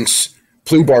offer Vince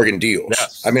plea bargain deals.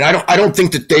 Yes. I mean, I don't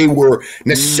think that they were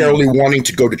necessarily wanting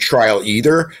to go to trial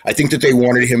either. I think that they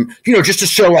wanted him, just to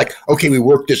show like, okay, we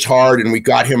worked this hard and we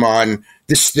got him on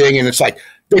this thing. And it's like,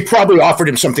 they probably offered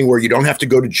him something where you don't have to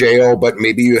go to jail, but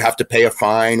maybe you have to pay a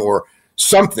fine or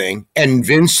something. And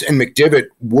Vince and McDevitt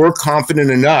were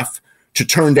confident enough to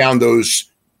turn down those.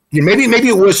 Maybe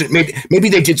it wasn't. Maybe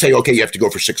they did say, okay, you have to go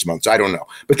for 6 months. I don't know,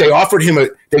 but they offered him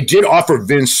they did offer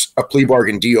Vince a plea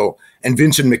bargain deal, and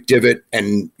Vince and McDevitt,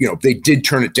 and they did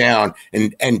turn it down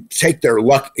and take their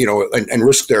luck, and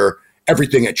risk their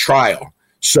everything at trial.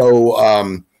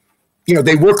 So,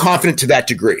 they were confident to that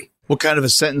degree. What kind of a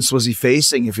sentence was he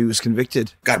facing if he was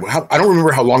convicted? God, I don't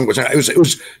remember how long it was. It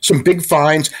was some big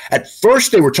fines. At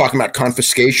first, they were talking about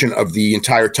confiscation of the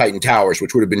entire Titan Towers,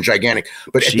 which would have been gigantic.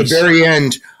 But at the very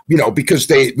end, because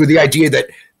with the idea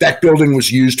that building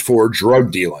was used for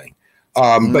drug dealing.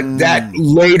 But that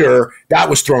later, that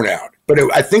was thrown out. But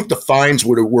I think the fines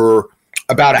were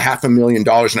about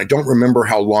 $500,000, and I don't remember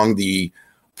how long the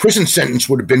prison sentence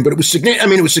would have been. But it was significant. I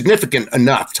mean, it was significant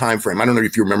enough time frame. I don't know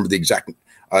if you remember the exact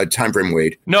time frame,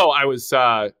 Wade. No, I was.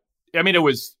 It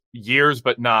was years,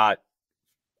 but not.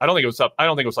 I don't think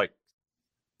it was like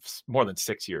more than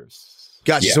 6 years.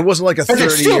 Gotcha. Yeah. So it wasn't like a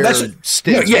 30-year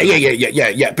stint.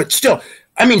 Yeah. But still,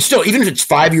 even if it's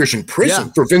 5 years in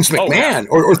prison for Vince McMahon,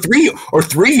 or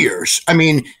 3 years, I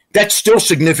mean, that's still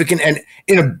significant. And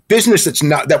in a business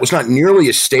that was not nearly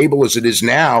as stable as it is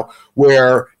now,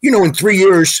 where in 3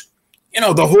 years,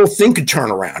 the whole thing could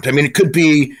turn around. I mean, it could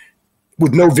be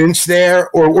with no Vince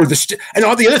there, or and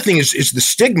all the other thing is the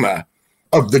stigma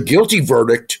of the guilty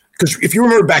verdict. Because if you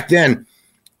remember back then,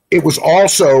 it was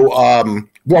also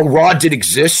while Raw did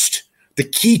exist, the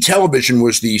key television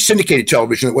was the syndicated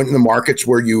television that went in the markets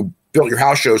where you built your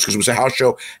house shows, because it was a house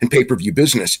show and pay-per-view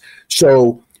business.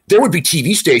 So there would be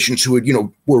TV stations who would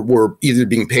were either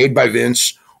being paid by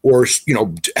Vince or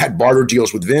had barter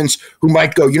deals with Vince, who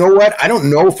might go, I don't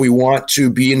know if we want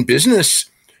to be in business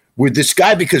with this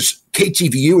guy, because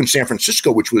KTVU in San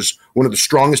Francisco, which was one of the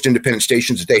strongest independent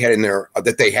stations that they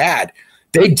had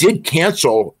they did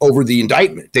cancel over the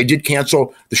indictment. They did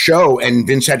cancel the show, and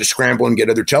Vince had to scramble and get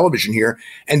other television here.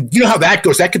 And you know how that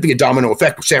goes. That could be a domino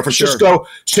effect. San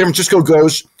Francisco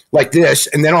goes like this,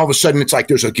 and then all of a sudden it's like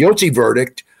there's a guilty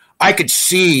verdict. I could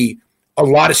see a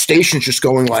lot of stations just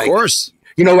going like, of course.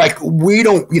 We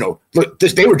don't, look,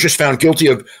 they were just found guilty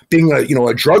of being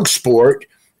a drug sport.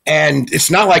 And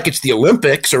it's not like it's the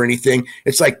Olympics or anything.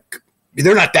 It's like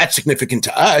they're not that significant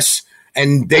to us,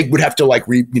 and they would have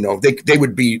to they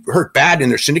would be hurt bad in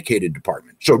their syndicated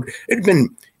department. So it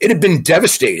had been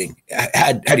devastating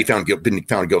had he been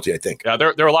found guilty, I think. Yeah,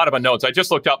 there are a lot of unknowns. I just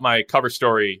looked up my cover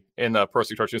story in the Pro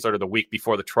Wrestling Newsletter the week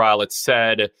before the trial. It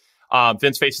said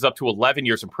Vince faces up to 11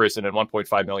 years in prison and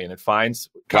 $1.5 million in fines,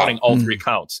 counting all 3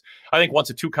 counts. I think once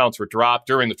the 2 counts were dropped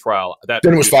during the trial, then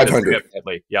it was 500.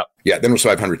 Yeah. Yeah. Then it was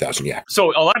 500,000. Yeah.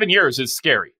 So 11 years is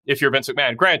scary if you're Vince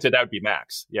McMahon. Granted, that would be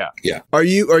max. Yeah. Yeah. Were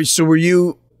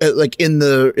you like in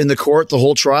the court the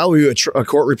whole trial? Were you a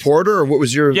court reporter, or what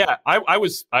was your? Yeah, I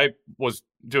was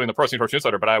doing the Pro Wrestling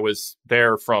Newsletter, but I was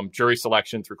there from jury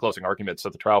selection through closing arguments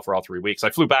of the trial for all 3 weeks. I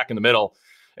flew back in the middle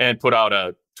and put out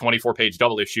a 24-page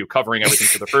double issue covering everything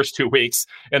for the first 2 weeks,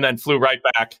 and then flew right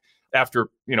back after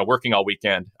working all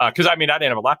weekend. Because I didn't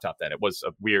have a laptop then. It was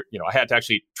a weird. I had to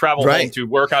actually travel home to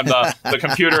work on the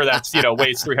computer that's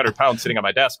weighs 300 pounds sitting on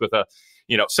my desk with a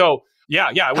So yeah.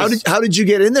 It was, how did you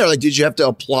get in there? Like, did you have to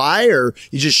apply, or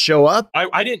you just show up?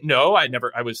 I didn't know. I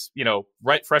was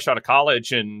right fresh out of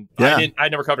college, and I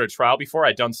never covered a trial before.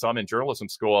 I'd done some in journalism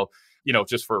school,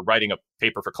 just for writing a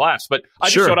paper for class. But I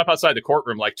just showed up outside the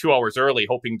courtroom like 2 hours early,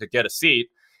 hoping to get a seat,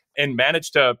 and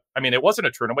managed to. It wasn't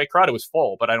a turn away crowd; it was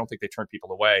full, but I don't think they turned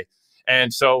people away.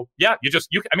 And so, yeah,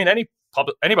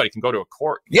 anybody can go to a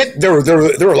court. Yeah, there were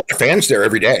a lot of fans there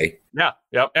every day.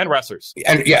 Yeah, and wrestlers,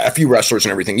 and a few wrestlers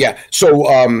and everything. Yeah, so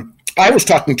I was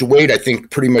talking to Wade, I think,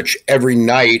 pretty much every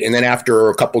night, and then after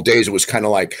a couple of days, it was kind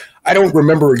of like, I don't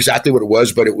remember exactly what it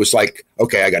was, but it was like,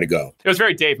 okay, I got to go. It was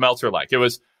very Dave Meltzer like. It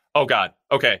was, oh God,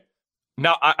 okay,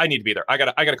 No, I need to be there. I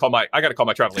gotta call my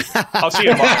travel agent. I'll see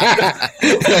you tomorrow.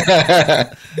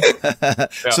 Yeah.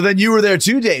 So then you were there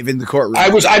too, Dave, in the courtroom.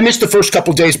 I missed the first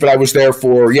couple of days, but I was there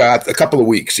for a couple of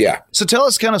weeks. Yeah. So tell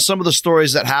us kind of some of the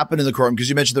stories that happened in the courtroom, because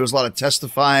you mentioned there was a lot of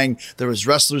testifying, there was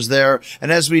wrestlers there,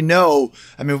 and as we know,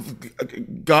 I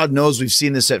mean, God knows we've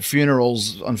seen this at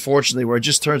funerals, unfortunately, where it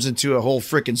just turns into a whole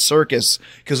freaking circus.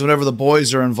 Because whenever the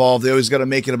boys are involved, they always got to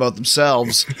make it about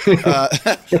themselves.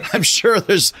 I'm sure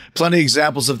there's plenty of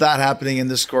examples of that happening in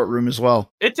this courtroom as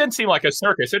well. It didn't seem like a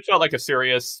circus. It felt like a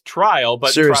serious trial,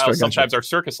 but trials sometimes are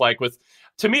circus-like.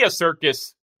 To me, a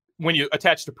circus, when you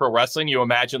attach to pro wrestling, you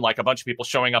imagine like a bunch of people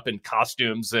showing up in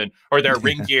costumes or their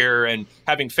ring gear and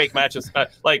having fake matches,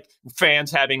 like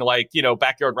fans having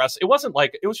backyard wrestling. It wasn't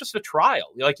like, it was just a trial.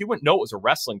 Like you wouldn't know it was a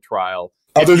wrestling trial.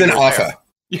 Other than Afa.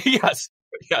 Yes.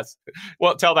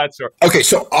 Well, tell that story. Okay,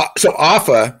 so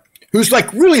Afa, who's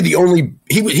like really the only,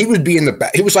 he would be in the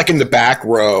back, he was like in the back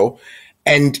row,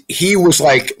 and he was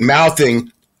like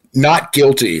mouthing not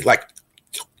guilty, like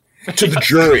to the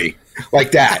jury,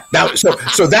 like that. Now,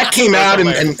 so that came out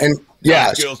and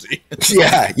yeah, guilty.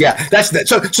 yeah. That's that.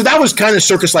 So that was kind of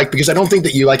circus like, because I don't think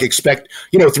that you like expect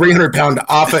 300-pound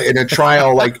Afa in a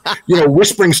trial, like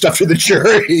whispering stuff to the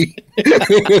jury.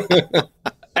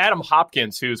 Adam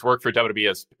Hopkins, who's worked for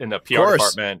WWE in the PR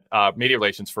department, media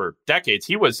relations for decades,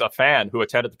 he was a fan who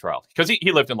attended the trial because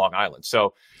he lived in Long Island.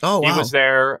 So he was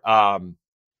there.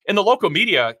 In the local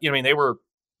media, they were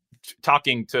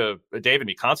talking to Dave and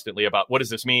me constantly about what does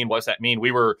this mean? What does that mean?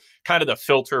 We were kind of the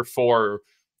filter for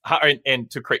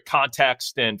and to create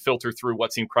context and filter through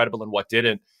what seemed credible and what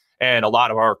didn't. And a lot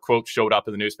of our quotes showed up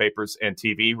in the newspapers and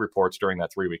TV reports during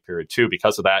that 3-week period too,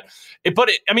 because of that. It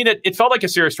felt like a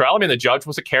serious trial. I mean, the judge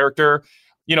was a character,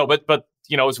 but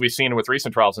as we've seen with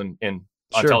recent trials on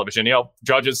television,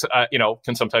 judges,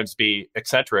 can sometimes be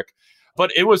eccentric,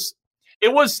 but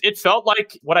it felt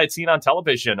like what I'd seen on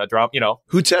television, a drama,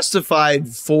 Who testified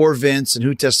for Vince and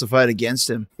who testified against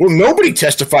him? Well, nobody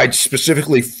testified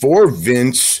specifically for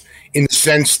Vince, in the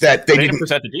sense that they didn't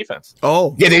present a defense.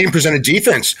 Oh. Yeah, they didn't present a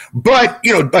defense. But,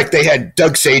 like they had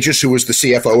Doug Sages, who was the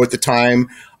CFO at the time.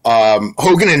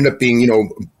 Hogan ended up being,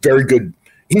 very good.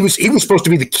 He was supposed to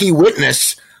be the key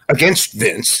witness against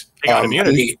Vince. He got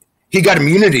immunity. He got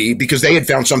immunity because they had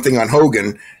found something on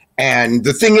Hogan. And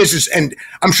the thing is, and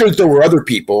I'm sure that there were other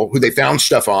people who they found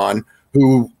stuff on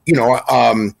who,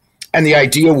 and the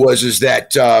idea was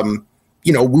that,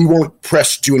 we won't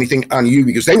press do anything on you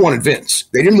because they wanted Vince.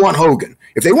 They didn't want Hogan.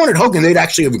 If they wanted Hogan, they'd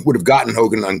actually would have gotten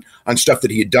Hogan on stuff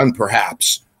that he had done,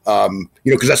 perhaps,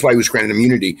 because that's why he was granted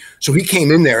immunity. So he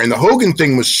came in there, and the Hogan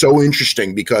thing was so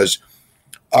interesting because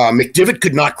McDivitt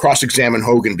could not cross-examine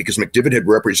Hogan because McDivitt had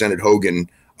represented Hogan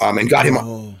and got him.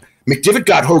 McDivitt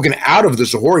got Hogan out of the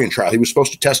Zahorian trial. He was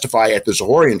supposed to testify at the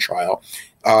Zahorian trial.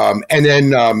 And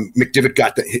then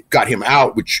McDivitt got him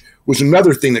out, which was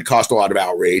another thing that caused a lot of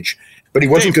outrage. But he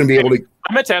wasn't going to be able to.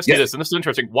 I meant to ask you this, and this is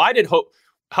interesting.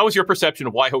 How was your perception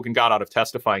of why Hogan got out of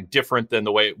testifying different than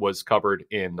the way it was covered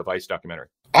in the Vice documentary?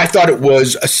 I thought it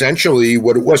was essentially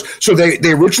what it was. So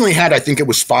they originally had, I think it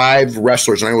was 5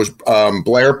 wrestlers, and it was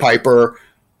Blair Piper,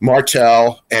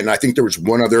 Martel, and I think there was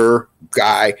one other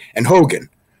guy, and Hogan.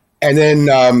 And then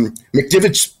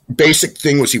McDivitt's basic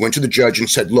thing was he went to the judge and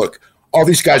said, look, all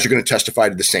these guys are going to testify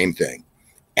to the same thing,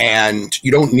 and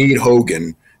you don't need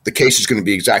Hogan. The case is going to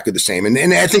be exactly the same.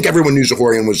 And I think everyone knew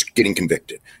Zahorian was getting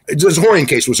convicted. The Zahorian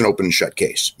case was an open and shut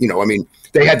case.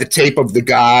 They had the tape of the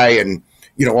guy and,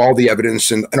 all the evidence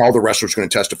and all the wrestlers going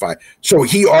to testify. So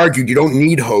he argued you don't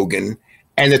need Hogan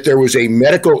and that there was a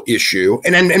medical issue.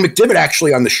 And McDivitt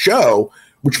actually on the show,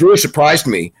 which really surprised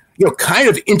me, kind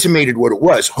of intimated what it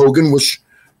was. Hogan was,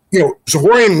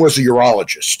 Zahorian was a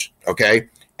urologist, okay?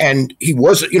 And he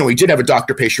was, he did have a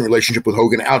doctor-patient relationship with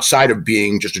Hogan outside of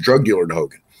being just a drug dealer to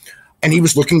Hogan. And he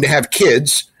was looking to have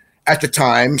kids at the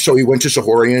time. So he went to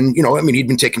Zahorian, he'd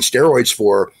been taking steroids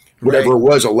for whatever it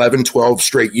was, 11, 12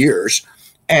 straight years.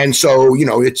 And so,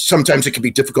 sometimes it can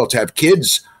be difficult to have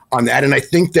kids on that. And I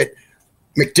think that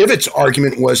McDivitt's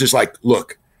argument is like,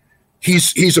 look,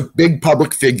 he's a big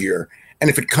public figure. And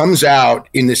if it comes out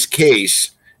in this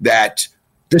case that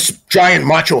this giant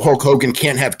macho Hulk Hogan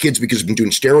can't have kids because he's been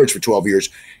doing steroids for 12 years,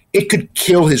 it could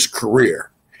kill his career.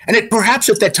 And perhaps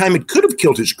at that time, it could have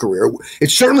killed his career.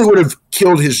 It certainly would have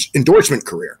killed his endorsement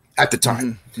career at the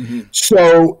time. Mm-hmm.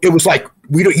 So it was like,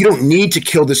 you don't need to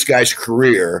kill this guy's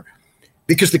career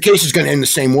because the case is going to end the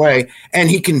same way.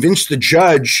 And he convinced the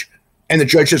judge, and the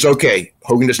judge says, okay,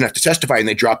 Hogan doesn't have to testify, and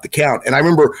they dropped the count. And I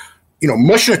remember,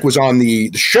 Mushnick was on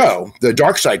the show, the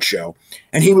Dark Side show,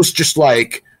 and he was just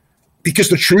like, because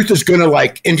the truth is going to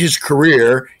like end his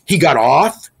career. He got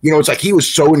off. You know, it's like he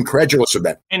was so incredulous of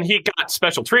that. And he got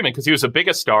special treatment because he was the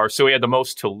biggest star, so he had the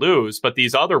most to lose. But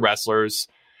these other wrestlers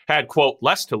had, quote,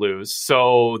 less to lose,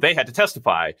 so they had to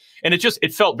testify. And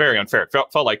it felt very unfair. It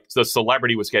felt like the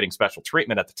celebrity was getting special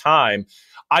treatment at the time.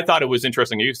 I thought it was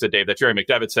interesting, you said, Dave, that Jerry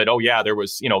McDevitt said, oh, yeah, there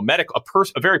was,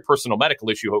 a very personal medical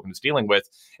issue Hogan was dealing with.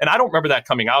 And I don't remember that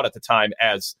coming out at the time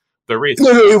as the reason.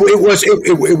 No,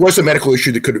 it was a medical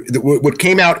issue what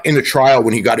came out in the trial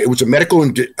when he got it. It was a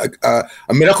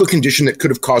medical condition that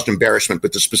could have caused embarrassment,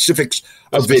 but the specifics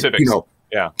of it,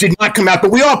 did not come out.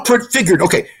 But we all figured,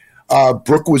 okay,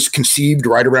 Brooke was conceived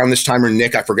right around this time, or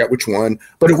Nick, I forget which one,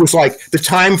 but it was like the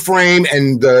time frame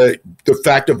and the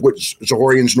fact of what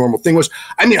Zahorian's normal thing was.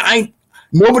 I mean,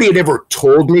 nobody had ever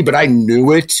told me, but I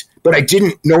knew it, but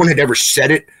no one had ever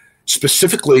said it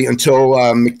specifically until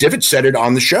McDevitt said it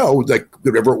on the show, like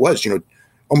whatever it was,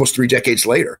 almost 3 decades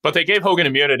later. But they gave Hogan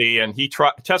immunity, and he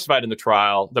testified in the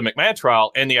trial, the McMahon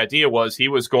trial, and the idea was he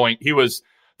was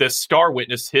this star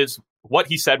witness. What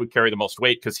he said would carry the most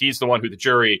weight because he's the one who the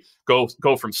jury go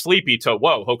from sleepy to,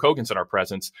 whoa, Hulk Hogan's in our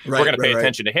presence. Right, we're going to pay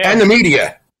attention to him. And the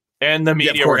media.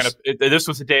 This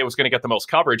was the day it was going to get the most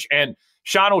coverage. And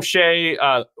Sean O'Shea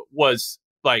was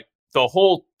like, the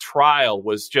whole trial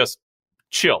was just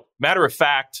chill. Matter of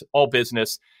fact, all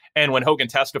business. And when Hogan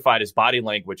testified, his body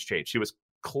language changed. He was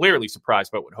clearly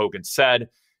surprised by what Hogan said.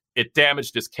 It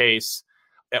damaged his case.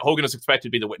 Hogan was expected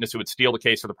to be the witness who would steal the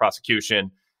case for the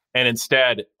prosecution. And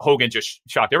instead, Hogan just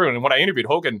shocked everyone. And when I interviewed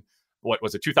Hogan,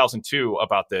 2002,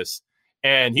 about this,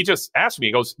 and he just asked me,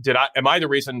 he goes, am I the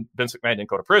reason Vince McMahon didn't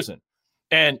go to prison?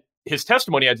 And his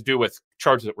testimony had to do with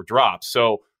charges that were dropped.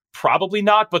 So probably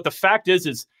not. But the fact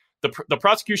is the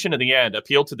prosecution in the end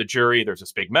appealed to the jury. There's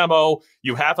this big memo.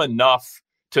 You have enough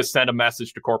to send a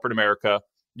message to corporate America.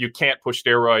 You can't push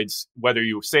steroids, whether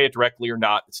you say it directly or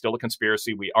not. It's still a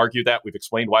conspiracy. We argue that. We've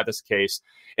explained why this is the case.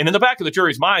 And in the back of the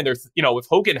jury's mind, there's, if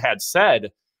Hogan had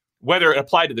said, whether it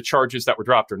applied to the charges that were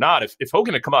dropped or not, if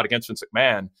Hogan had come out against Vince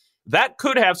McMahon, that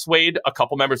could have swayed a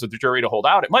couple members of the jury to hold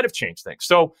out. It might have changed things.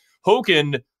 So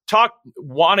Hogan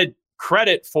wanted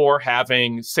credit for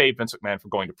having saved Vince McMahon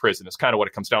from going to prison. Is kind of what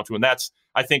it comes down to. And that's,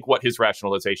 I think, what his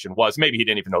rationalization was. Maybe he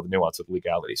didn't even know the nuance of the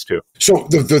legalities, too. So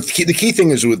the key thing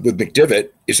is with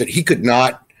McDevitt is that he could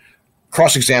not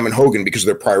cross-examine Hogan because of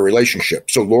their prior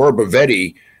relationship. So Laura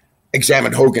Bavetti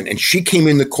examined Hogan, and she came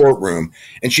in the courtroom,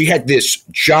 and she had this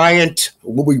giant,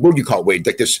 what do you call it, Wade?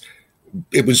 Like this,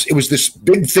 it was this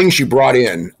big thing she brought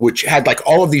in, which had like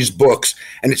all of these books,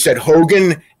 and it said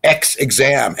Hogan X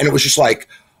exam. And it was just like,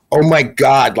 oh my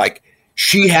God, like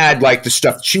she had like the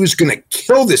stuff, she was going to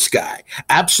kill this guy,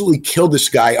 absolutely kill this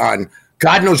guy on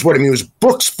God knows what. I mean, it was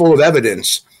books full of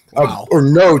evidence or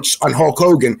notes on Hulk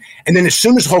Hogan. And then as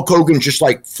soon as Hulk Hogan just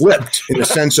like flipped in the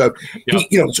sense of,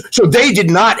 so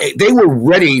they were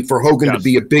ready for Hogan to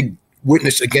be a big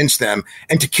witness against them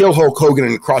and to kill Hulk Hogan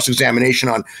in cross-examination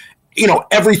on,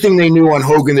 everything they knew on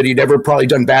Hogan that he'd ever probably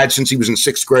done bad since he was in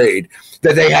 6th grade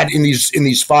that they had in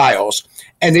these files.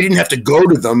 And they didn't have to go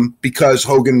to them because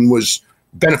Hogan was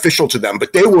beneficial to them.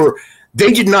 But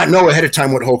they did not know ahead of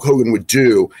time what Hulk Hogan would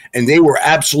do. And they were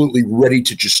absolutely ready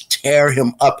to just tear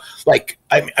him up. Like,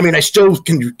 I mean, I still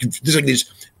can, there's like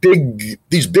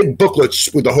these big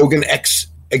booklets with the Hogan X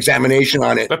examination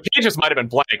on it. The pages might have been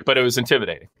blank, but it was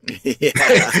intimidating.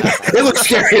 It looked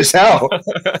scary as hell.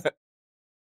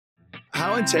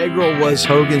 How integral was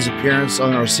Hogan's appearance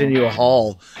on Arsenio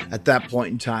Hall at that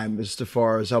point in time as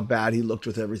far as how bad he looked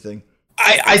with everything?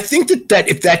 I think that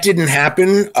if that didn't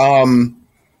happen,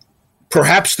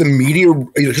 perhaps the media,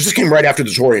 because this came right after the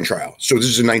Zahorian trial. So this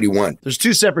is in 91. There's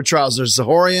 2 separate trials. There's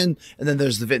Zahorian and then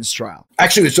there's the Vince trial.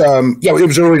 Actually, it's it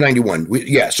was early 91.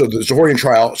 So the Zahorian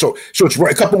trial. So it's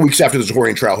a couple of weeks after the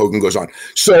Zahorian trial, Hogan goes on.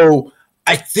 So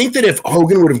I think that if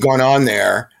Hogan would have gone on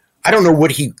there, I don't know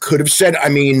what he could have said. I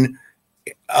mean,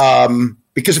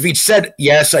 because if he'd said,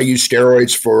 yes, I used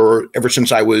steroids ever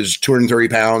since I was 230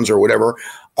 pounds or whatever,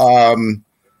 in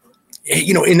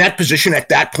that position at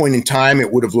that point in time,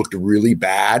 it would have looked really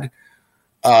bad.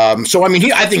 So, I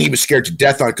mean, I think he was scared to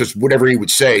death on it because whatever he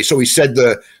would say. So he said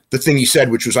the thing he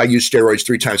said, which was, I used steroids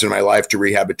 3 times in my life to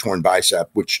rehab a torn bicep,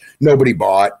 which nobody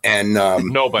bought. And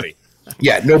nobody.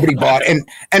 Yeah, nobody bought. And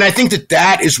I think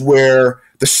that is where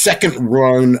the second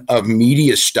run of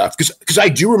media stuff, because I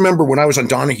do remember when I was on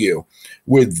Donahue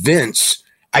with Vince,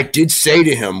 I did say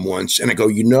to him once, and I go,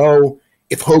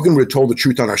 if Hogan would have told the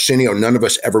truth on Arsenio, none of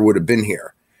us ever would have been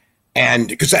here. And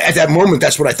because at that moment,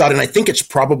 that's what I thought. And I think it's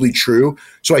probably true.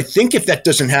 So I think if that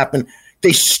doesn't happen,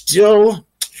 they still,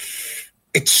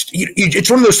 it's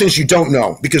one of those things you don't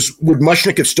know, because would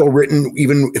Mushnick have still written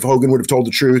even if Hogan would have told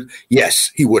the truth?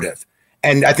 Yes, he would have.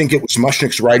 And I think it was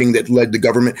Mushnick's writing that led the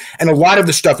government. And a lot of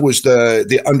the stuff was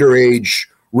the underage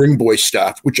ring boy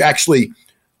stuff, which actually,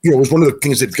 was one of the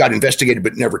things that got investigated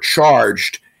but never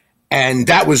charged. And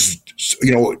that was,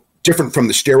 different from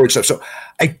the steroid stuff. So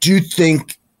I do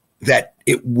think that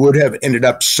it would have ended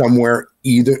up somewhere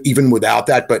even without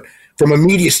that. But from a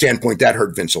media standpoint, that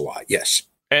hurt Vince a lot. Yes.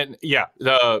 And yeah,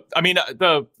 the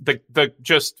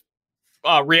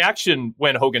reaction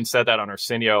when Hogan said that on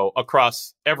Arsenio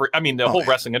across the whole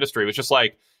wrestling industry was just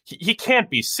like, he can't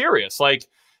be serious. Like,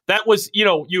 that was,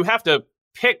 you have to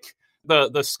pick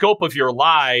the scope of your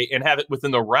lie and have it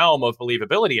within the realm of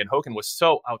believability. And Hogan was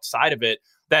so outside of it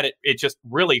that it just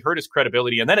really hurt his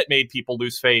credibility. And then it made people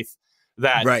lose faith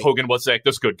that Hogan was like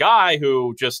this good guy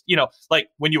who just, like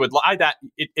when you would lie, that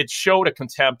it showed a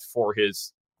contempt for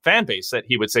his fan base that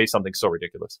he would say something so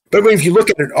ridiculous. But I mean, if you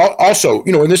look at it also,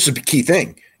 and this is a key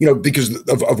thing, because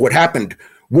of what happened,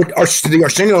 what the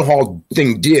Arsenio Hall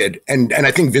thing did, and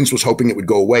I think Vince was hoping it would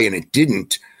go away, and it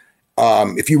didn't.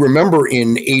 If you remember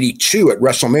in 82 at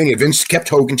WrestleMania, Vince kept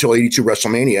Hogan until 82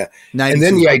 WrestleMania. 92. And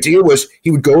then the idea was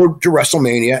he would go to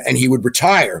WrestleMania and he would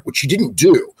retire, which he didn't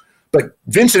do. But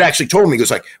Vince had actually told me, he goes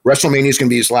like, WrestleMania is going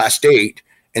to be his last date,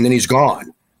 and then he's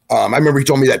gone. I remember he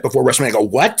told me that before WrestleMania. I go,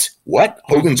 what?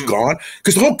 Hogan's gone?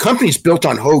 Because the whole company's built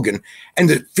on Hogan. And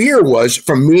the fear was,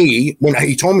 from me, when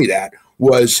he told me that,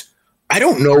 was, I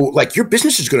don't know, like, your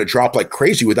business is going to drop like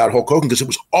crazy without Hulk Hogan, because it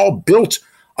was all built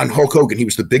on Hulk Hogan. He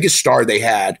was the biggest star they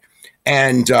had.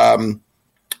 And I'm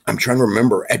trying to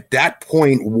remember, at that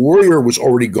point, Warrior was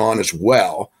already gone as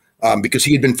well, because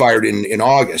he had been fired in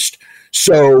August.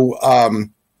 So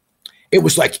it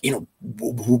was like,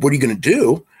 what are you going to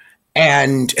do?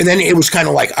 And then it was kind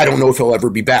of like, I don't know if he'll ever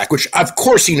be back, which of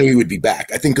course he knew he would be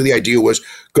back. I think the idea was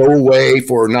go away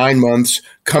for 9 months,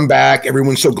 come back.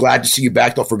 Everyone's so glad to see you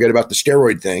back, they'll forget about the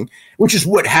steroid thing, which is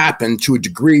what happened to a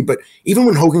degree. But even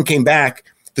when Hogan came back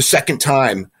the second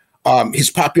time, his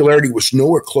popularity was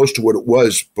nowhere close to what it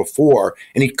was before.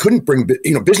 And he couldn't bring,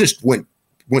 business went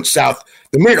south.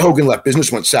 The minute Hogan left, business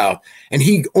went south. And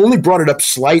he only brought it up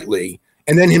slightly.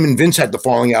 And then him and Vince had the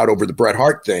falling out over the Bret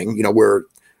Hart thing, where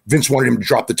Vince wanted him to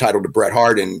drop the title to Bret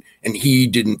Hart, and he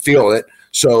didn't feel it.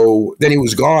 So then he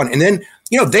was gone. And then,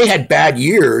 they had bad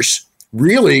years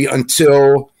really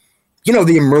until,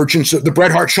 the emergence of the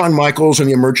Bret Hart, Shawn Michaels, and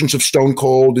the emergence of Stone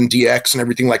Cold and DX and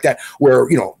everything like that, where,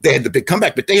 they had the big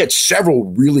comeback, but they had several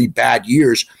really bad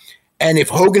years. And if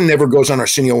Hogan never goes on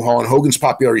Arsenio Hall and Hogan's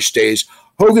popularity stays,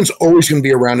 Hogan's always going to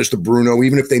be around as the Bruno,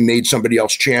 even if they made somebody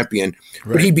else champion,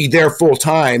 but he'd be there full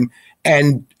time.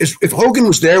 And if Hogan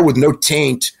was there with no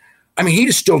taint, I mean, he'd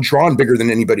have still drawn bigger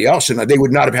than anybody else, and they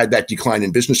would not have had that decline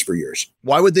in business for years.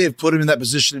 Why would they have put him in that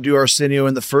position to do Arsenio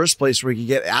in the first place where he could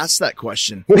get asked that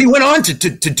question? Well, he went on to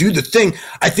do the thing.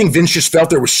 I think Vince just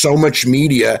felt there was so much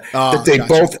media that they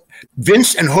both,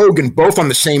 Vince and Hogan, both on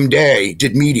the same day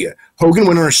did media. Hogan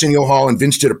went on Arsenio Hall and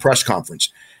Vince did a press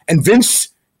conference. And Vince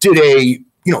did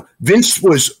Vince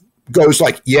goes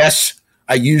like, yes,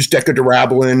 I used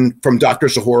Decadurabolin from Dr.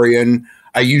 Zahorian.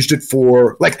 I used it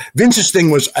for, like, Vince's thing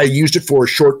was, I used it for a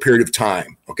short period of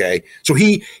time. Okay. So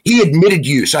he admitted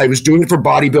use. I was doing it for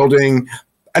bodybuilding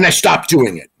and I stopped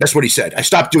doing it. That's what he said. I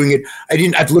stopped doing it.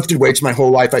 I've lifted weights my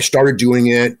whole life. I started doing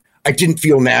it. I didn't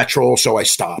feel natural. So I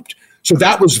stopped. So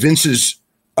that was Vince's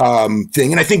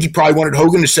thing. And I think he probably wanted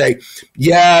Hogan to say,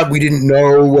 yeah, we didn't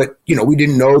know we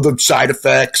didn't know the side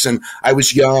effects and I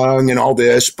was young and all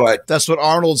this, but that's what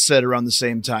Arnold said around the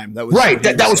same time. That was right.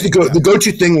 That was the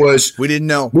go-to thing was we didn't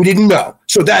know.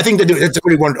 So I think that's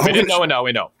what he wanted. We didn't know, and now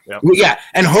we know. Yeah. Yeah.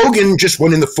 And Hogan just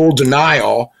went in the full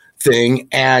denial thing.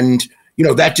 And,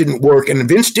 that didn't work. And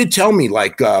Vince did tell me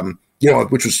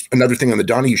which was another thing on the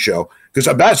Donahue show, because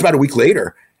it's about a week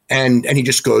later. And he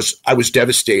just goes, I was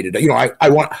devastated.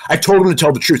 I told him to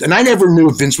tell the truth. And I never knew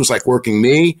if Vince was like working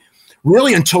me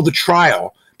really until the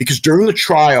trial, because during the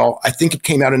trial, I think it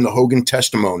came out in the Hogan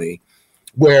testimony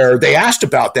where they asked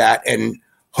about that. And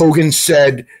Hogan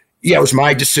said, yeah, it was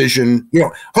my decision.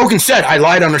 Hogan said, I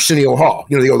lied on Arsenio Hall.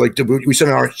 They go like, we said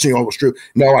Arsenio Hall was true.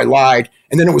 No, I lied.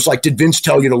 And then it was like, did Vince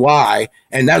tell you to lie?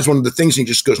 And that was one of the things. And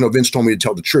he just goes, no, Vince told me to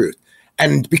tell the truth.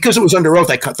 And because it was under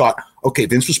oath, I thought, okay,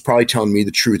 Vince was probably telling me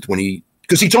the truth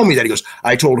because he told me that. He goes,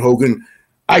 I told Hogan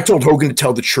to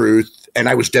tell the truth, and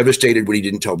I was devastated when he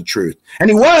didn't tell the truth. And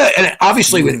he was, and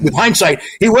obviously with hindsight,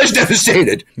 he was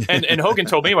devastated. And Hogan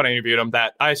told me when I interviewed him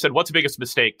that I said, what's the biggest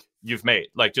mistake you've made?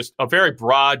 Like, just a very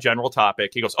broad general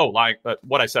topic. He goes, lying,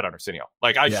 what I said on Arsenio.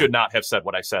 Like, I should not have said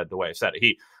what I said the way I said it.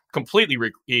 He completely,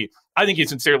 I think he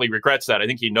sincerely regrets that. I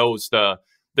think he knows the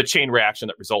chain reaction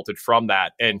that resulted from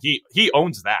that. And he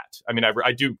owns that. I mean,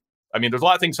 I do. I mean, there's a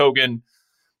lot of things Hogan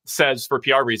says for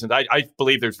PR reasons. I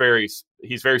believe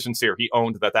he's very sincere. He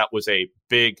owned that was a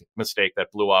big mistake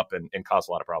that blew up and caused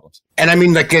a lot of problems. And I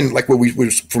mean, again, like what we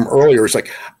was from earlier, it's like,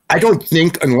 I don't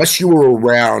think unless you were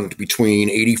around between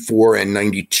 84 and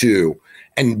 92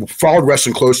 and followed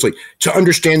wrestling closely to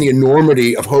understand the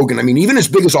enormity of Hogan. I mean, even as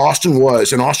big as Austin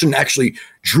was, and Austin actually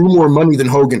drew more money than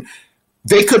Hogan,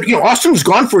 they could, Austin was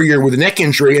gone for a year with a neck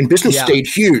injury and business stayed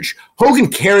huge. Hogan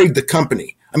carried the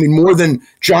company. I mean, more than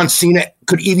John Cena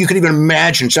you could even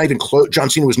imagine. It's not even close. John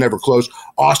Cena was never close.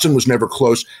 Austin was never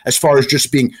close as far as just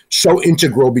being so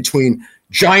integral between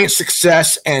giant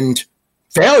success and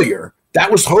failure.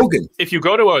 That was Hogan. If you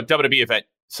go to a WWE event,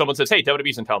 someone says, hey,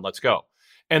 WWE's in town, let's go.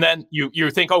 And then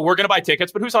you think, oh, we're going to buy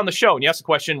tickets, but who's on the show? And you ask the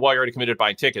question while you're already committed to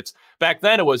buying tickets. Back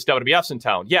then it was WWF's in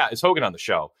town. Yeah, is Hogan on the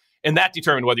show? And that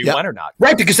determined whether you went or not.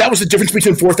 Right, because that was the difference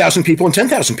between 4,000 people and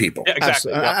 10,000 people. Yeah,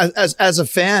 exactly. Yeah. As a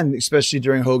fan, especially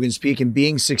during Hogan's peak and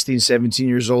being 16, 17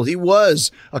 years old, he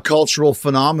was a cultural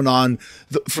phenomenon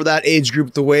for that age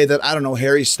group, the way that, I don't know,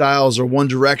 Harry Styles or One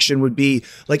Direction would be.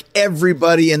 Like,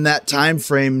 everybody in that time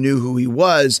frame knew who he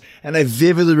was. And I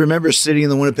vividly remember sitting in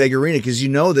the Winnipeg Arena, because you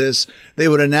know this, they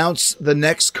would announce the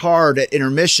next card at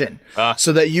intermission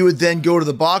so that you would then go to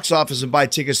the box office and buy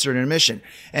tickets during intermission.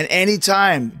 And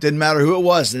anytime, didn't matter who it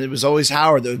was, and it was always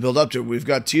Howard that would build up to it. We've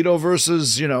got Tito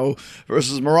versus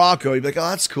Morocco. You'd be like, oh,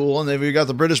 that's cool. And then we got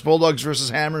the British Bulldogs versus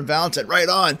Hammer and Valentine. Right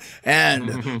on.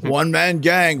 And One Man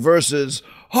Gang versus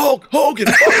Hulk Hogan.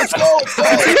 Let's go.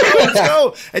 Let's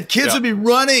go. And kids would be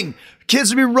running.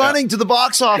 Kids would be running to the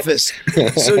box office.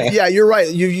 So yeah, you're right.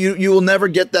 You will never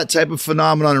get that type of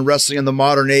phenomenon in wrestling in the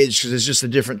modern age, because it's just a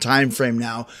different time frame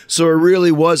now. So it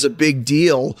really was a big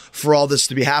deal for all this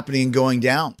to be happening and going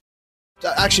down.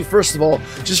 Actually, first of all,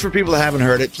 just for people that haven't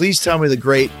heard it, please tell me the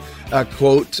great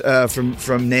quote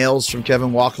from Nails from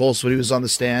Kevin Wachholz when he was on the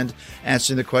stand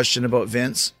answering the question about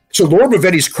Vince. So Laura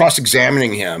Bavetti's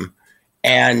cross-examining him,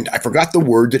 and I forgot the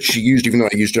word that she used, even though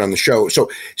I used it on the show. So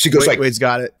she goes Wade's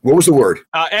got it. What was the word?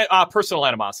 Personal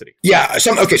animosity. Yeah.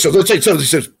 Okay. So let's say, so it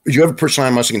says, do you have a personal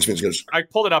animosity against Vince? He goes, I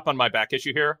pulled it up on my back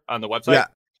issue here on the website. Yeah.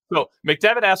 So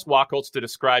McDevitt asked Wachholz to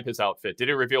describe his outfit. Did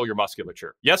it reveal your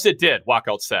musculature? Yes, it did,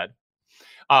 Wachholz said.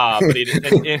 But he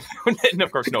didn't, and of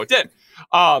course, no, it didn't.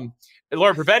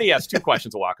 Laura Bavetti asked two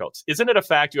questions of Wachholz. Isn't it a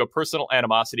fact you have personal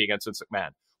animosity against Vince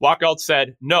McMahon? Wachholz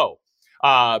said no.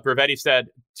 Bavetti said,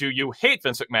 do you hate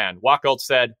Vince McMahon? Wachholz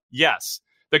said yes.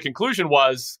 The conclusion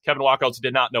was Kevin Wachholz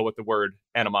did not know what the word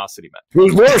animosity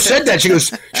meant. Laura said that. She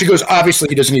goes, obviously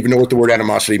he doesn't even know what the word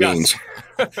animosity means.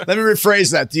 Let me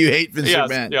rephrase that. Do you hate Vince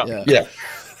McMahon? Yeah.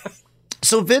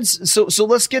 So Vince, so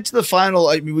let's get to the final.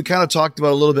 I mean, we kind of talked about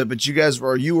it a little bit, but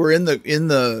you were in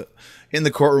the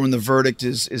courtroom when the verdict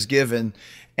is given,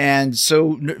 and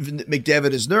so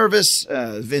McDevitt is nervous.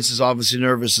 Vince is obviously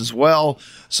nervous as well.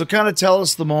 So kind of tell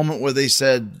us the moment where they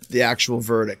said the actual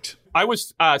verdict. I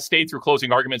was stayed through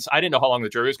closing arguments. I didn't know how long the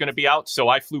jury was going to be out, so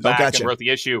I flew back and wrote the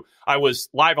issue. I was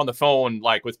live on the phone,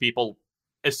 like with people,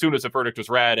 as soon as the verdict was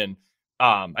read, and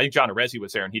I think John Arezzi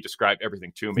was there, and he described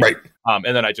everything to me. Right.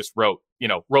 And then I just wrote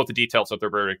the details of the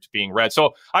verdict being read.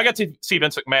 So I got to see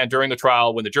Vince McMahon during the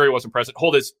trial when the jury wasn't present,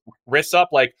 hold his wrists up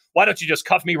like, why don't you just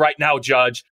cuff me right now,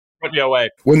 Judge? Put me away.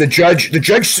 When the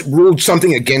judge ruled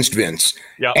something against Vince.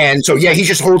 Yeah. And so, he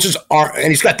just holds his arm, and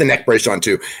he's got the neck brace on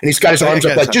too. And he's got his arms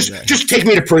up like, just take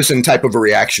me to prison type of a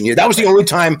reaction. Yeah. That was the only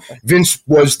time Vince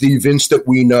was the Vince that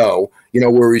we know,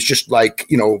 where he's just like,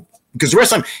 because the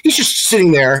rest of the time he's just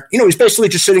sitting there, he's basically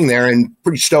just sitting there and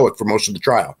pretty stoic for most of the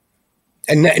trial.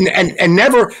 And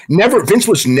never, Vince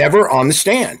was never on the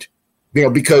stand,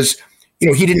 because,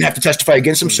 he didn't have to testify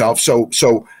against himself. So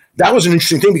that was an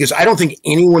interesting thing, because I don't think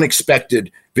anyone expected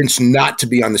Vince not to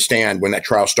be on the stand when that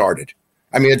trial started.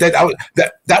 I mean,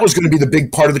 that was going to be the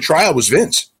big part of the trial was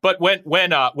Vince. But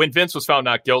when Vince was found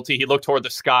not guilty, he looked toward the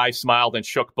sky, smiled, and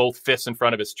shook both fists in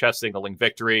front of his chest, signaling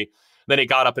victory. Then he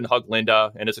got up and hugged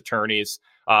Linda and his attorneys.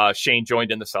 Shane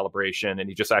joined in the celebration, and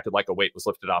he just acted like a weight was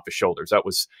lifted off his shoulders. That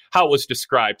was how it was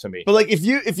described to me. But like,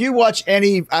 if you watch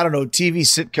any, I don't know, TV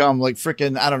sitcom, like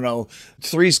freaking, I don't know,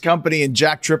 Three's Company, and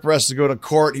Jack Tripper has to go to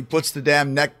court, he puts the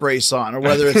damn neck brace on, or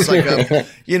whether it's like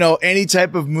any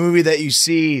type of movie that you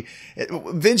see,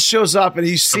 Vince shows up and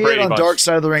you see it on Dark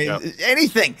Side of the Ring,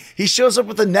 anything, he shows up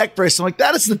with a neck brace. I'm like,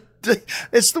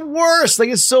 it's the worst. Like,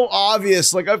 it's so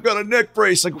obvious. Like, I've got a neck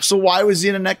brace. Like, so why was he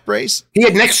in a neck brace? He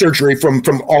had neck surgery from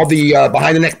all the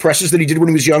behind the neck presses that he did when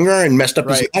he was younger and messed up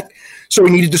his neck. So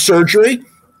he needed the surgery.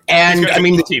 And I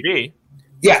mean, the TV.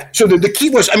 Yeah. So the key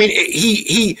was, I mean,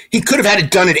 he could have had it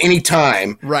done at any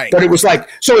time. Right. But it was like,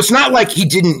 so it's not like he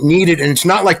didn't need it, and it's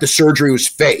not like the surgery was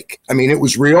fake. I mean, it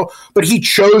was real, but he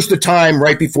chose the time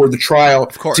right before the trial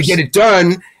to get it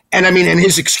done. And I mean, and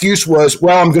his excuse was,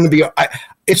 well, I'm going to be,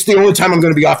 it's the only time I'm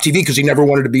going to be off TV, because he never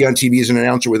wanted to be on TV as an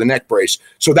announcer with a neck brace.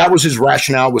 So that was his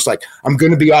rationale, was like, I'm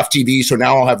going to be off TV, so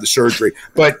now I'll have the surgery.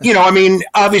 But, you know, I mean,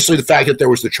 obviously the fact that there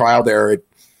was the trial there, it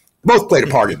both played a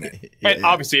part in it. And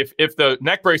obviously, if the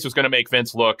neck brace was going to make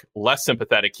Vince look less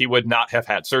sympathetic, he would not have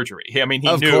had surgery. I mean,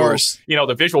 he knew, you know,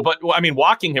 the visual. But I mean,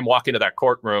 watching him walk into that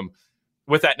courtroom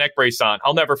with that neck brace on,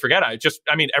 I'll never forget. I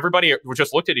mean, everybody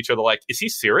just looked at each other like, is he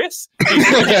serious?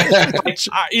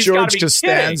 He's George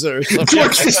Costanza or something.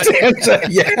 George Costanza,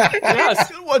 yeah.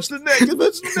 Yes. Watch the neck.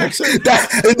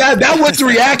 That was the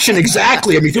reaction,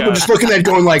 exactly. I mean, people were just looking at it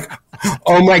going like,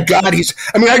 oh my God, I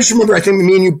just remember, I think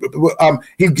me and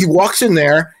you, he walks in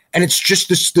there, and it's just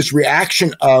this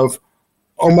reaction of,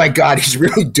 oh my God, he's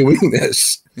really doing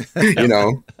this, you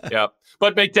know? Yeah.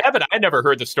 But McDevitt, I never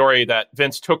heard the story that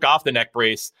Vince took off the neck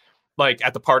brace like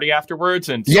at the party afterwards.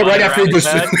 And right after he was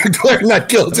declared not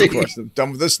guilty. Of course, I'm done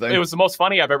with this thing. It was the most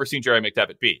funny I've ever seen Jerry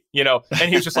McDevitt be, you know? And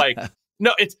he was just like,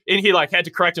 no, and he like had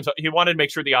to correct himself. He wanted to make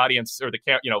sure the audience or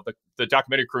the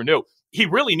documentary crew knew he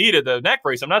really needed the neck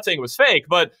brace. I'm not saying it was fake,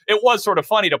 but it was sort of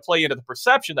funny to play into the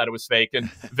perception that it was fake. And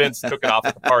Vince took it off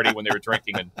at the party when they were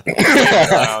drinking and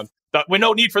around. We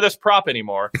no need for this prop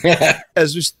anymore.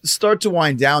 As we start to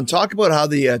wind down, talk about how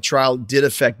the trial did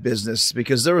affect business,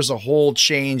 because there was a whole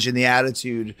change in the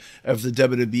attitude of the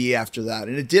WWE after that.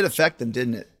 And it did affect them,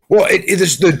 didn't it? Well,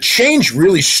 the change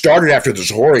really started after the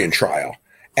Zahorian trial.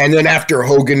 And then after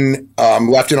Hogan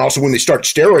left, and also when they start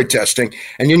steroid testing,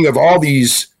 and then you have all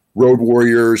these Road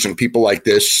Warriors and people like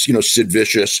this, you know, Sid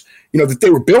Vicious, you know, that they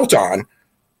were built on,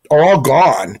 are all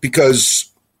gone because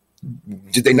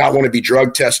did they not want to be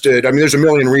drug tested? I mean, there's a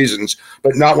million reasons,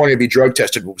 but not wanting to be drug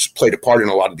tested played a part in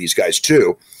a lot of these guys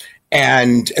too.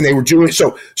 And they were doing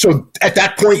so at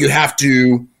that point you have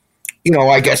to, you know,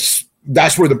 I guess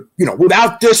that's where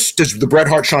without this, does the Bret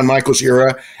Hart, Shawn Michaels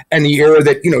era, and the era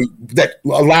that, you know, that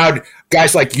allowed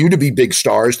guys like you to be big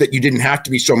stars, that you didn't have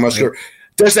to be so muscular. Right.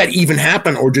 Does that even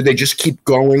happen, or do they just keep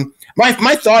going?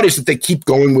 My thought is that they keep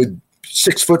going with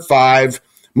 6'5"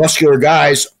 muscular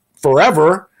guys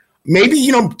forever. Maybe,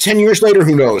 you know, 10 years later,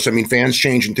 who knows? I mean, fans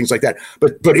change and things like that.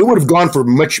 But it would have gone for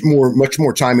much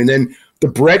more time. And then the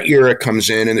Bret era comes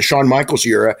in, and the Shawn Michaels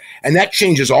era, and that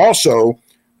changes also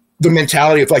the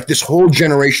mentality of like this whole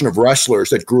generation of wrestlers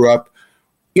that grew up.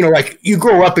 You know, like you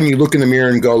grow up and you look in the mirror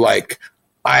and go like,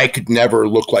 I could never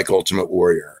look like Ultimate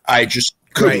Warrior. I just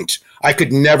couldn't. Right. I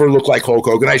could never look like Hulk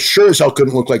Hogan. I sure as hell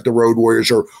couldn't look like the Road Warriors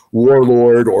or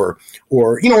Warlord or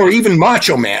you know, or even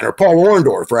Macho Man or Paul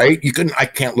Orndorff, right? I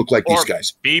can't look like these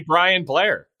guys. Be Brian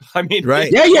Blair. I mean,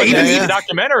 right? Yeah. Even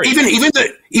documentary.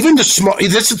 Even the small.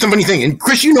 That's the funny thing. And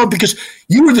Chris, you know, because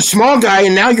you were the small guy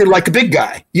and now you're like a big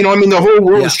guy. You know, I mean, the whole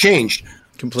world has changed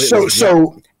completely.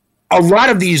 So a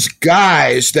lot of these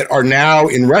guys that are now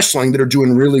in wrestling that are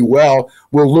doing really well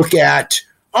will look at,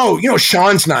 oh, you know,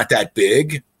 Shawn's not that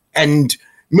big. And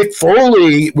Mick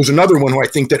Foley was another one who I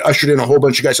think that ushered in a whole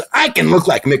bunch of guys. I can look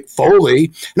like Mick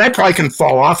Foley, and I probably can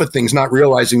fall off of things, not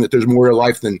realizing that there's more to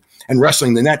life and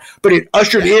wrestling than that. But it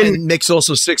ushered in. And Mick's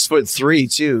also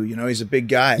 6'3" too. You know, he's a big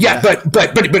guy. Yeah, but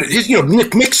his, you know,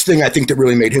 Mick's thing I think that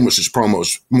really made him was his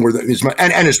promos more than his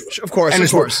and his of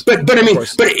course. But I mean,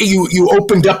 but you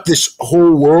opened up this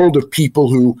whole world of people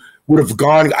who would have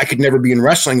gone, I could never be in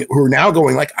wrestling, who are now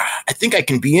going like, I think I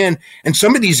can be in. And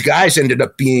some of these guys ended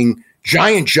up being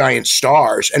giant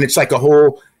stars. And it's like a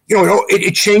whole, you know,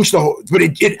 it changed the whole, but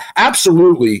it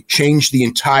absolutely changed the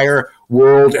entire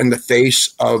world and the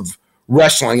face of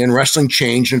wrestling. And wrestling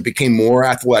changed and became more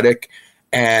athletic.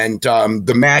 And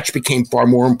the match became far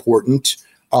more important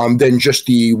than just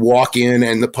the walk in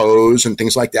and the pose and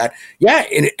things like that. Yeah.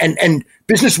 And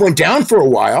business went down for a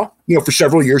while, you know, for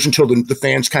several years until the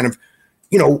fans kind of,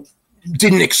 you know,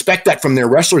 didn't expect that from their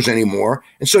wrestlers anymore.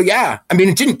 And so, yeah, I mean,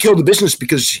 it didn't kill the business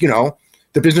because, you know,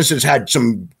 the business has had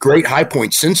some great high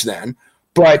points since then,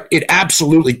 but it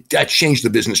absolutely that changed the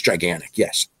business gigantic.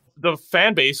 Yes. The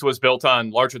fan base was built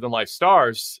on larger than life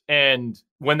stars. And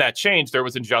when that changed, there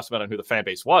was an adjustment on who the fan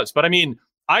base was. But I mean,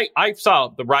 I saw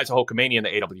the rise of Hulkamania in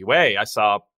the AWA. I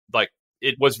saw like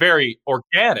it was very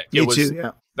organic. Me too,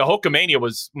 yeah. The Hulkamania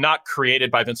was not created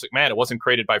by Vince McMahon. It wasn't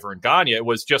created by Verne Gagne. It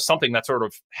was just something that sort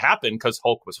of happened because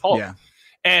Hulk was Hulk.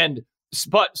 Yeah.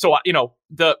 But so, you know,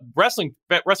 the wrestling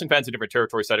fans in different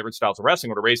territories had different styles of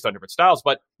wrestling, were raised on different styles.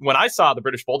 But when I saw the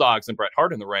British Bulldogs and Bret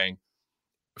Hart in the ring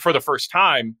for the first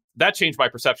time, that changed my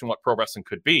perception of what pro wrestling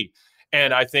could be.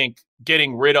 And I think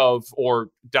getting rid of or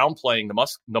downplaying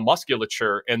the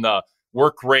musculature and the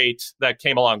work rate that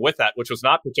came along with that, which was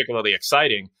not particularly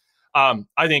exciting,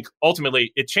 I think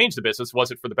ultimately it changed the business.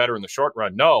 Was it for the better in the short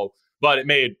run? No, but it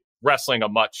made wrestling a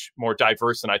much more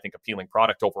diverse and I think appealing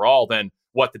product overall than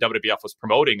what the WWF was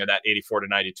promoting in that 84 to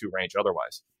 92 range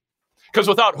otherwise. Because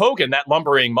without Hogan, that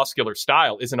lumbering muscular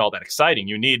style isn't all that exciting.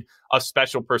 You need a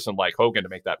special person like Hogan to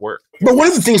make that work. But one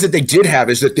of the things that they did have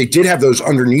is that they did have those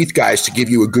underneath guys to give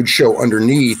you a good show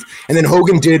underneath. And then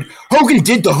Hogan did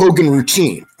the Hogan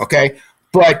routine. Okay.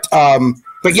 But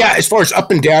yeah, as far as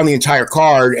up and down the entire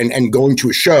card and going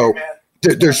to a show,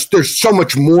 there's so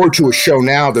much more to a show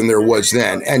now than there was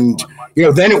then. And,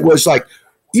 then it was like,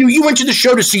 You went to the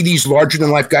show to see these larger than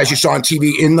life guys you saw on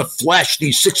TV in the flesh,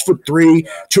 these 6'3",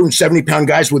 270-pound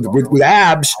guys with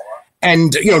abs.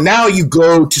 And, now you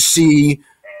go to see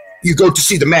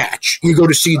the match, you go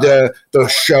to see the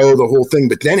show, the whole thing.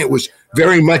 But then it was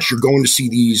very much, you're going to see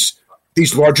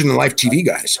these larger than life TV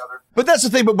guys. But that's the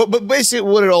thing. But basically,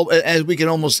 what it all, as we can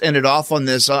almost end it off on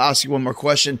this, I'll ask you one more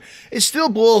question. It still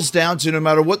boils down to no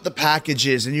matter what the package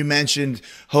is, and you mentioned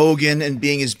Hogan and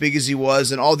being as big as he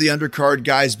was, and all the undercard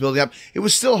guys building up. It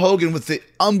was still Hogan with the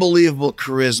unbelievable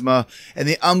charisma and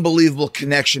the unbelievable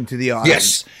connection to the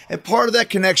audience. Yes. And part of that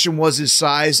connection was his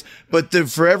size, but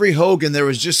for every Hogan, there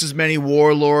was just as many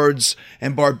warlords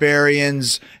and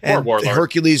barbarians and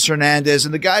Hercules Hernandez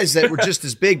and the guys that were just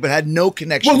as big but had no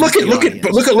connection. Well,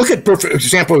 look at perfect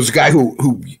example is a guy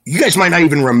who you guys might not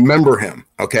even remember him.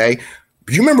 Okay,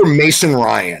 do you remember Mason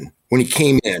Ryan when he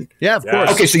came in? Yeah, of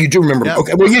course. Okay, so you do remember him.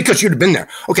 Okay, well, yeah, because you'd have been there.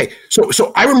 Okay,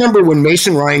 so I remember when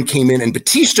Mason Ryan came in and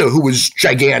Batista, who was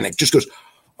gigantic, just goes,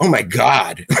 "Oh my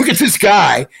God, look at this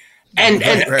guy!" And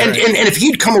if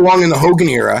he'd come along in the Hogan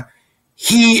era,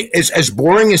 he is as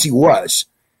boring as he was.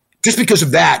 Just because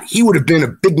of that, he would have been a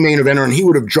big main eventer, and he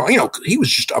would have drawn. He was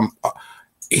just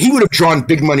he would have drawn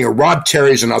big money, or Rob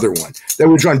Terry is another one. That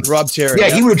would have drawn Rob Terry.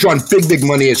 Yeah, he would have drawn big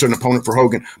money as an opponent for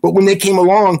Hogan. But when they came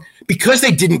along, because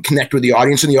they didn't connect with the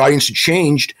audience and the audience had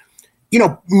changed,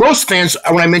 most fans,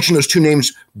 when I mention those two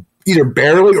names, either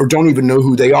barely or don't even know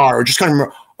who they are, or just kind of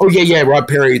remember, oh yeah, Rob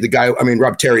Terry, the guy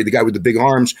with the big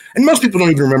arms. And most people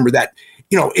don't even remember that.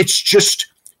 It's just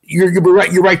you're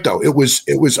right. You're right though. It was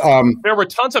there were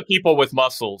tons of people with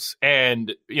muscles,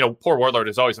 and poor Warlord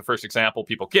is always the first example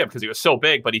people give because he was so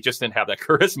big, but he just didn't have that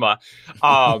charisma.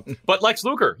 But Lex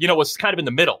Luger, was kind of in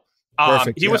the middle.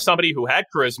 He was somebody who had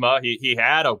charisma. He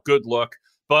had a good look,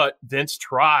 but Vince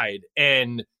tried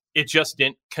and it just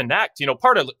didn't connect.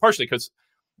 Partially because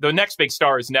the next big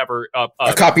star is never a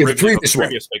copy of the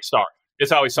previous big star.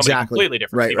 It's always somebody completely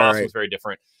different. Steve Austin right. was very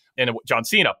different. And John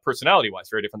Cena, personality-wise,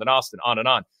 very different than Austin, on and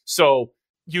on. So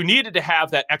you needed to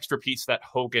have that extra piece that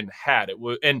Hogan had. It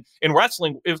was, and in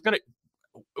wrestling, it was going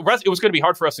to be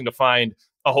hard for wrestling to find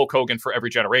a Hulk Hogan for every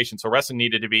generation. So wrestling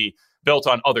needed to be built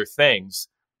on other things,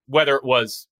 whether it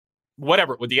was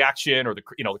whatever, with the action or the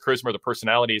charisma or the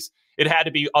personalities. It had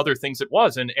to be other things. It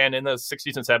was, and in the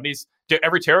 60s and 70s,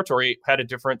 every territory had a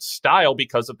different style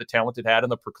because of the talent it had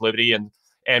and the proclivity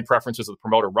and preferences of the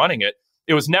promoter running it.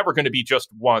 It was never going to be just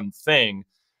one thing.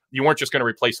 You weren't just going to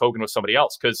replace Hogan with somebody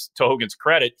else, because to Hogan's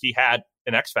credit, he had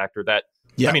an X factor that,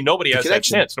 nobody has that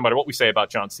chance, no matter what we say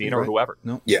about John Cena or whoever.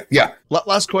 No. Yeah.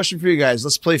 Last question for you guys.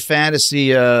 Let's play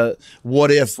fantasy what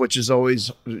if, which is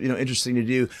always interesting to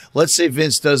do. Let's say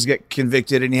Vince does get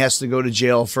convicted and he has to go to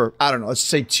jail for, I don't know, let's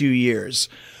say 2 years.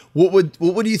 What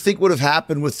do you think would have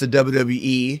happened with the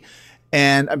WWE?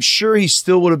 And I'm sure he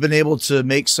still would have been able to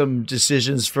make some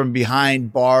decisions from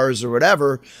behind bars or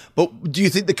whatever. But do you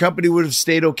think the company would have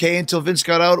stayed okay until Vince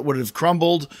got out? Would it have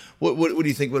crumbled? What do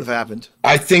you think would have happened?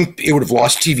 I think it would have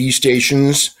lost TV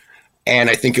stations, and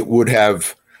I think it would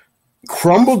have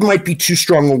crumbled. Might be too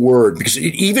strong a word, because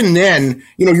even then,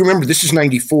 you remember this is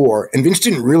 94, and Vince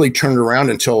didn't really turn it around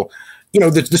until,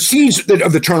 the seeds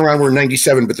of the turnaround were in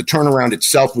 97, but the turnaround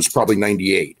itself was probably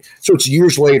 98. So it's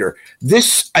years later.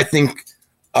 This, I think,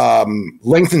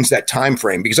 lengthens that time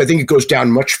frame, because I think it goes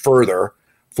down much further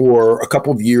for a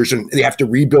couple of years, and they have to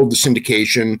rebuild the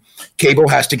syndication. Cable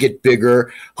has to get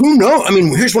bigger. Who knows? I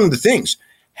mean, here's one of the things.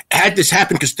 Had this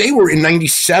happened, because they were in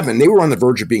 97, they were on the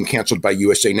verge of being canceled by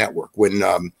USA Network when,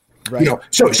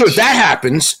 so if that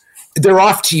happens, they're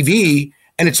off TV,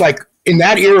 and it's like, in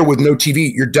that era with no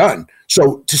TV, you're done.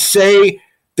 So to say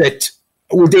that,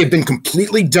 would they have been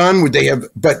completely done? Would they have?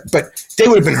 But they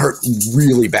would have been hurt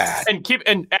really bad.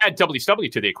 And add WCW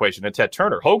to the equation. And Ted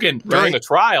Turner, Hogan during the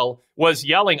trial was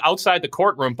yelling outside the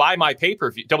courtroom, "Buy my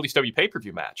WCW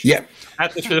pay-per-view match." Yeah,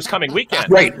 for this coming weekend.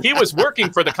 Right. He was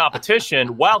working for the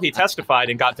competition while he testified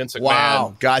and got Vince McMahon.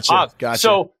 Wow, gotcha.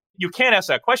 So you can't ask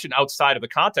that question outside of the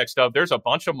context of there's a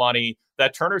bunch of money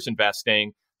that Turner's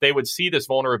investing. They would see this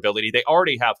vulnerability. They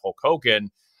already have Hulk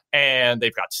Hogan, and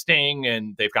they've got Sting,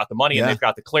 and they've got the money, and they've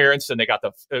got the clearance, and they got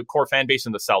the core fan base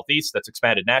in the Southeast that's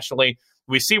expanded nationally.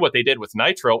 We see what they did with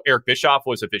Nitro. Eric Bischoff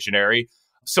was a visionary.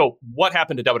 So what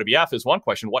happened to WWF is one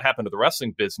question. What happened to the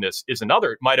wrestling business is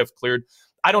another. It might have cleared.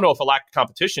 I don't know if a lack of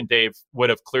competition, Dave, would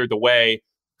have cleared the way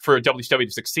for WCW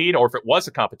to succeed, or if it was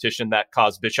a competition that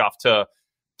caused Bischoff to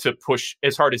push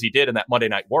as hard as he did in that Monday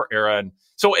Night War era. And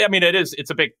so, I mean, it's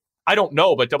a big, I don't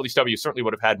know, but WCW certainly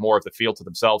would have had more of the feel to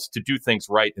themselves to do things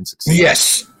right and succeed.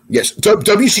 Yes.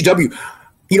 WCW,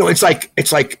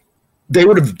 it's like they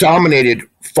would have dominated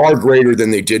far greater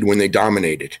than they did when they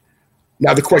dominated.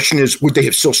 Now, the question is, would they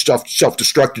have still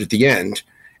self-destructed at the end?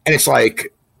 And it's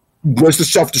like, was the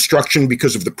self-destruction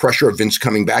because of the pressure of Vince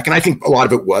coming back? And I think a lot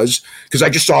of it was, because I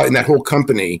just saw it in that whole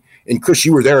company, and Chris,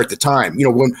 you were there at the time,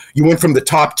 when you went from the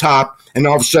top, and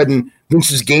all of a sudden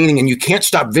Vince is gaining, and you can't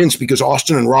stop Vince because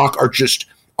Austin and Rock are just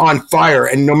on fire.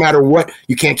 And no matter what,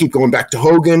 you can't keep going back to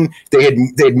Hogan. They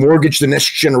had mortgaged the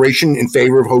next generation in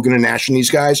favor of Hogan and Nash and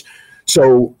these guys.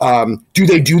 So do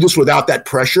they do this without that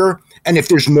pressure? And if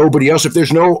there's nobody else, if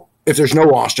there's no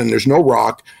Austin, there's no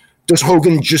Rock, does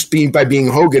Hogan just by being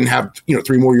Hogan have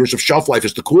 3 more years of shelf life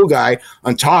as the cool guy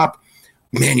on top?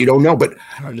 Man, you don't know, but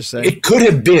hard to say. It could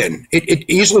have been. It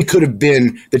easily could have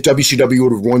been that WCW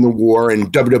would have won the war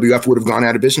and WWF would have gone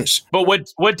out of business. But would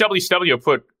WCW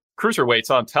put cruiserweights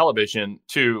on television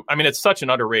too? I mean, it's such an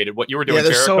underrated what you were doing. Yeah,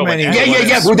 there's Jericho, so many.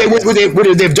 Yeah. Would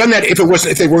they have done that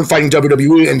if they weren't fighting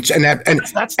WWE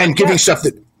and giving stuff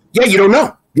that? Yeah, you don't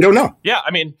know. You don't know. Yeah,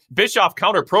 I mean, Bischoff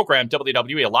counter-programmed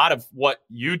WWE. A lot of what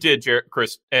you did,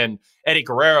 Chris, and Eddie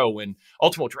Guerrero and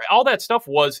Ultimate Dre, all that stuff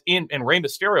was and Rey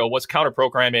Mysterio was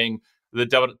counter-programming the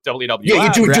WWF.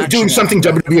 Yeah, you're doing something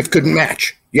WWF couldn't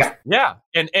match. Yeah. Yeah,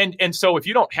 and so if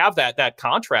you don't have that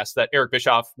contrast that Eric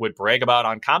Bischoff would brag about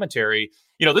on commentary,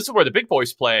 this is where the big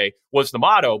boys play was the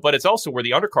motto, but it's also where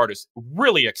the undercard is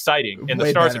really exciting, and the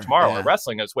stars of tomorrow are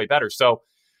wrestling is way better. So,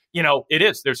 it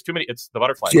is. There's too many. It's the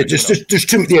butterfly. Yeah,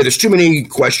 there's too many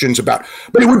questions about.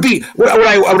 But it would be what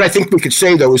I think we could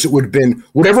say though is it would have been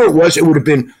whatever it was. It would have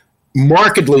been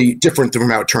markedly different from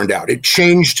how it turned out. It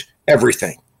changed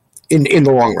everything in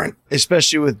the long run.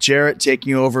 Especially with Jarrett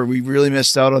taking over, we really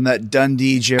missed out on that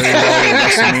Dundee Jerry Lawler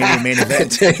WrestleMania main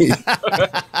event.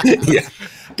 Yeah.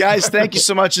 Guys, thank you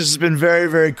so much. This has been very,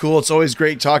 very cool. It's always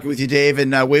great talking with you, Dave.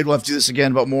 And Wade will have to do this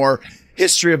again about more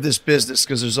history of this business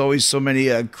because there's always so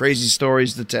many crazy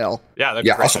stories to tell. Yeah, that'd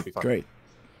be awesome. That'd be fun. Great.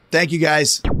 Thank you,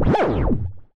 guys.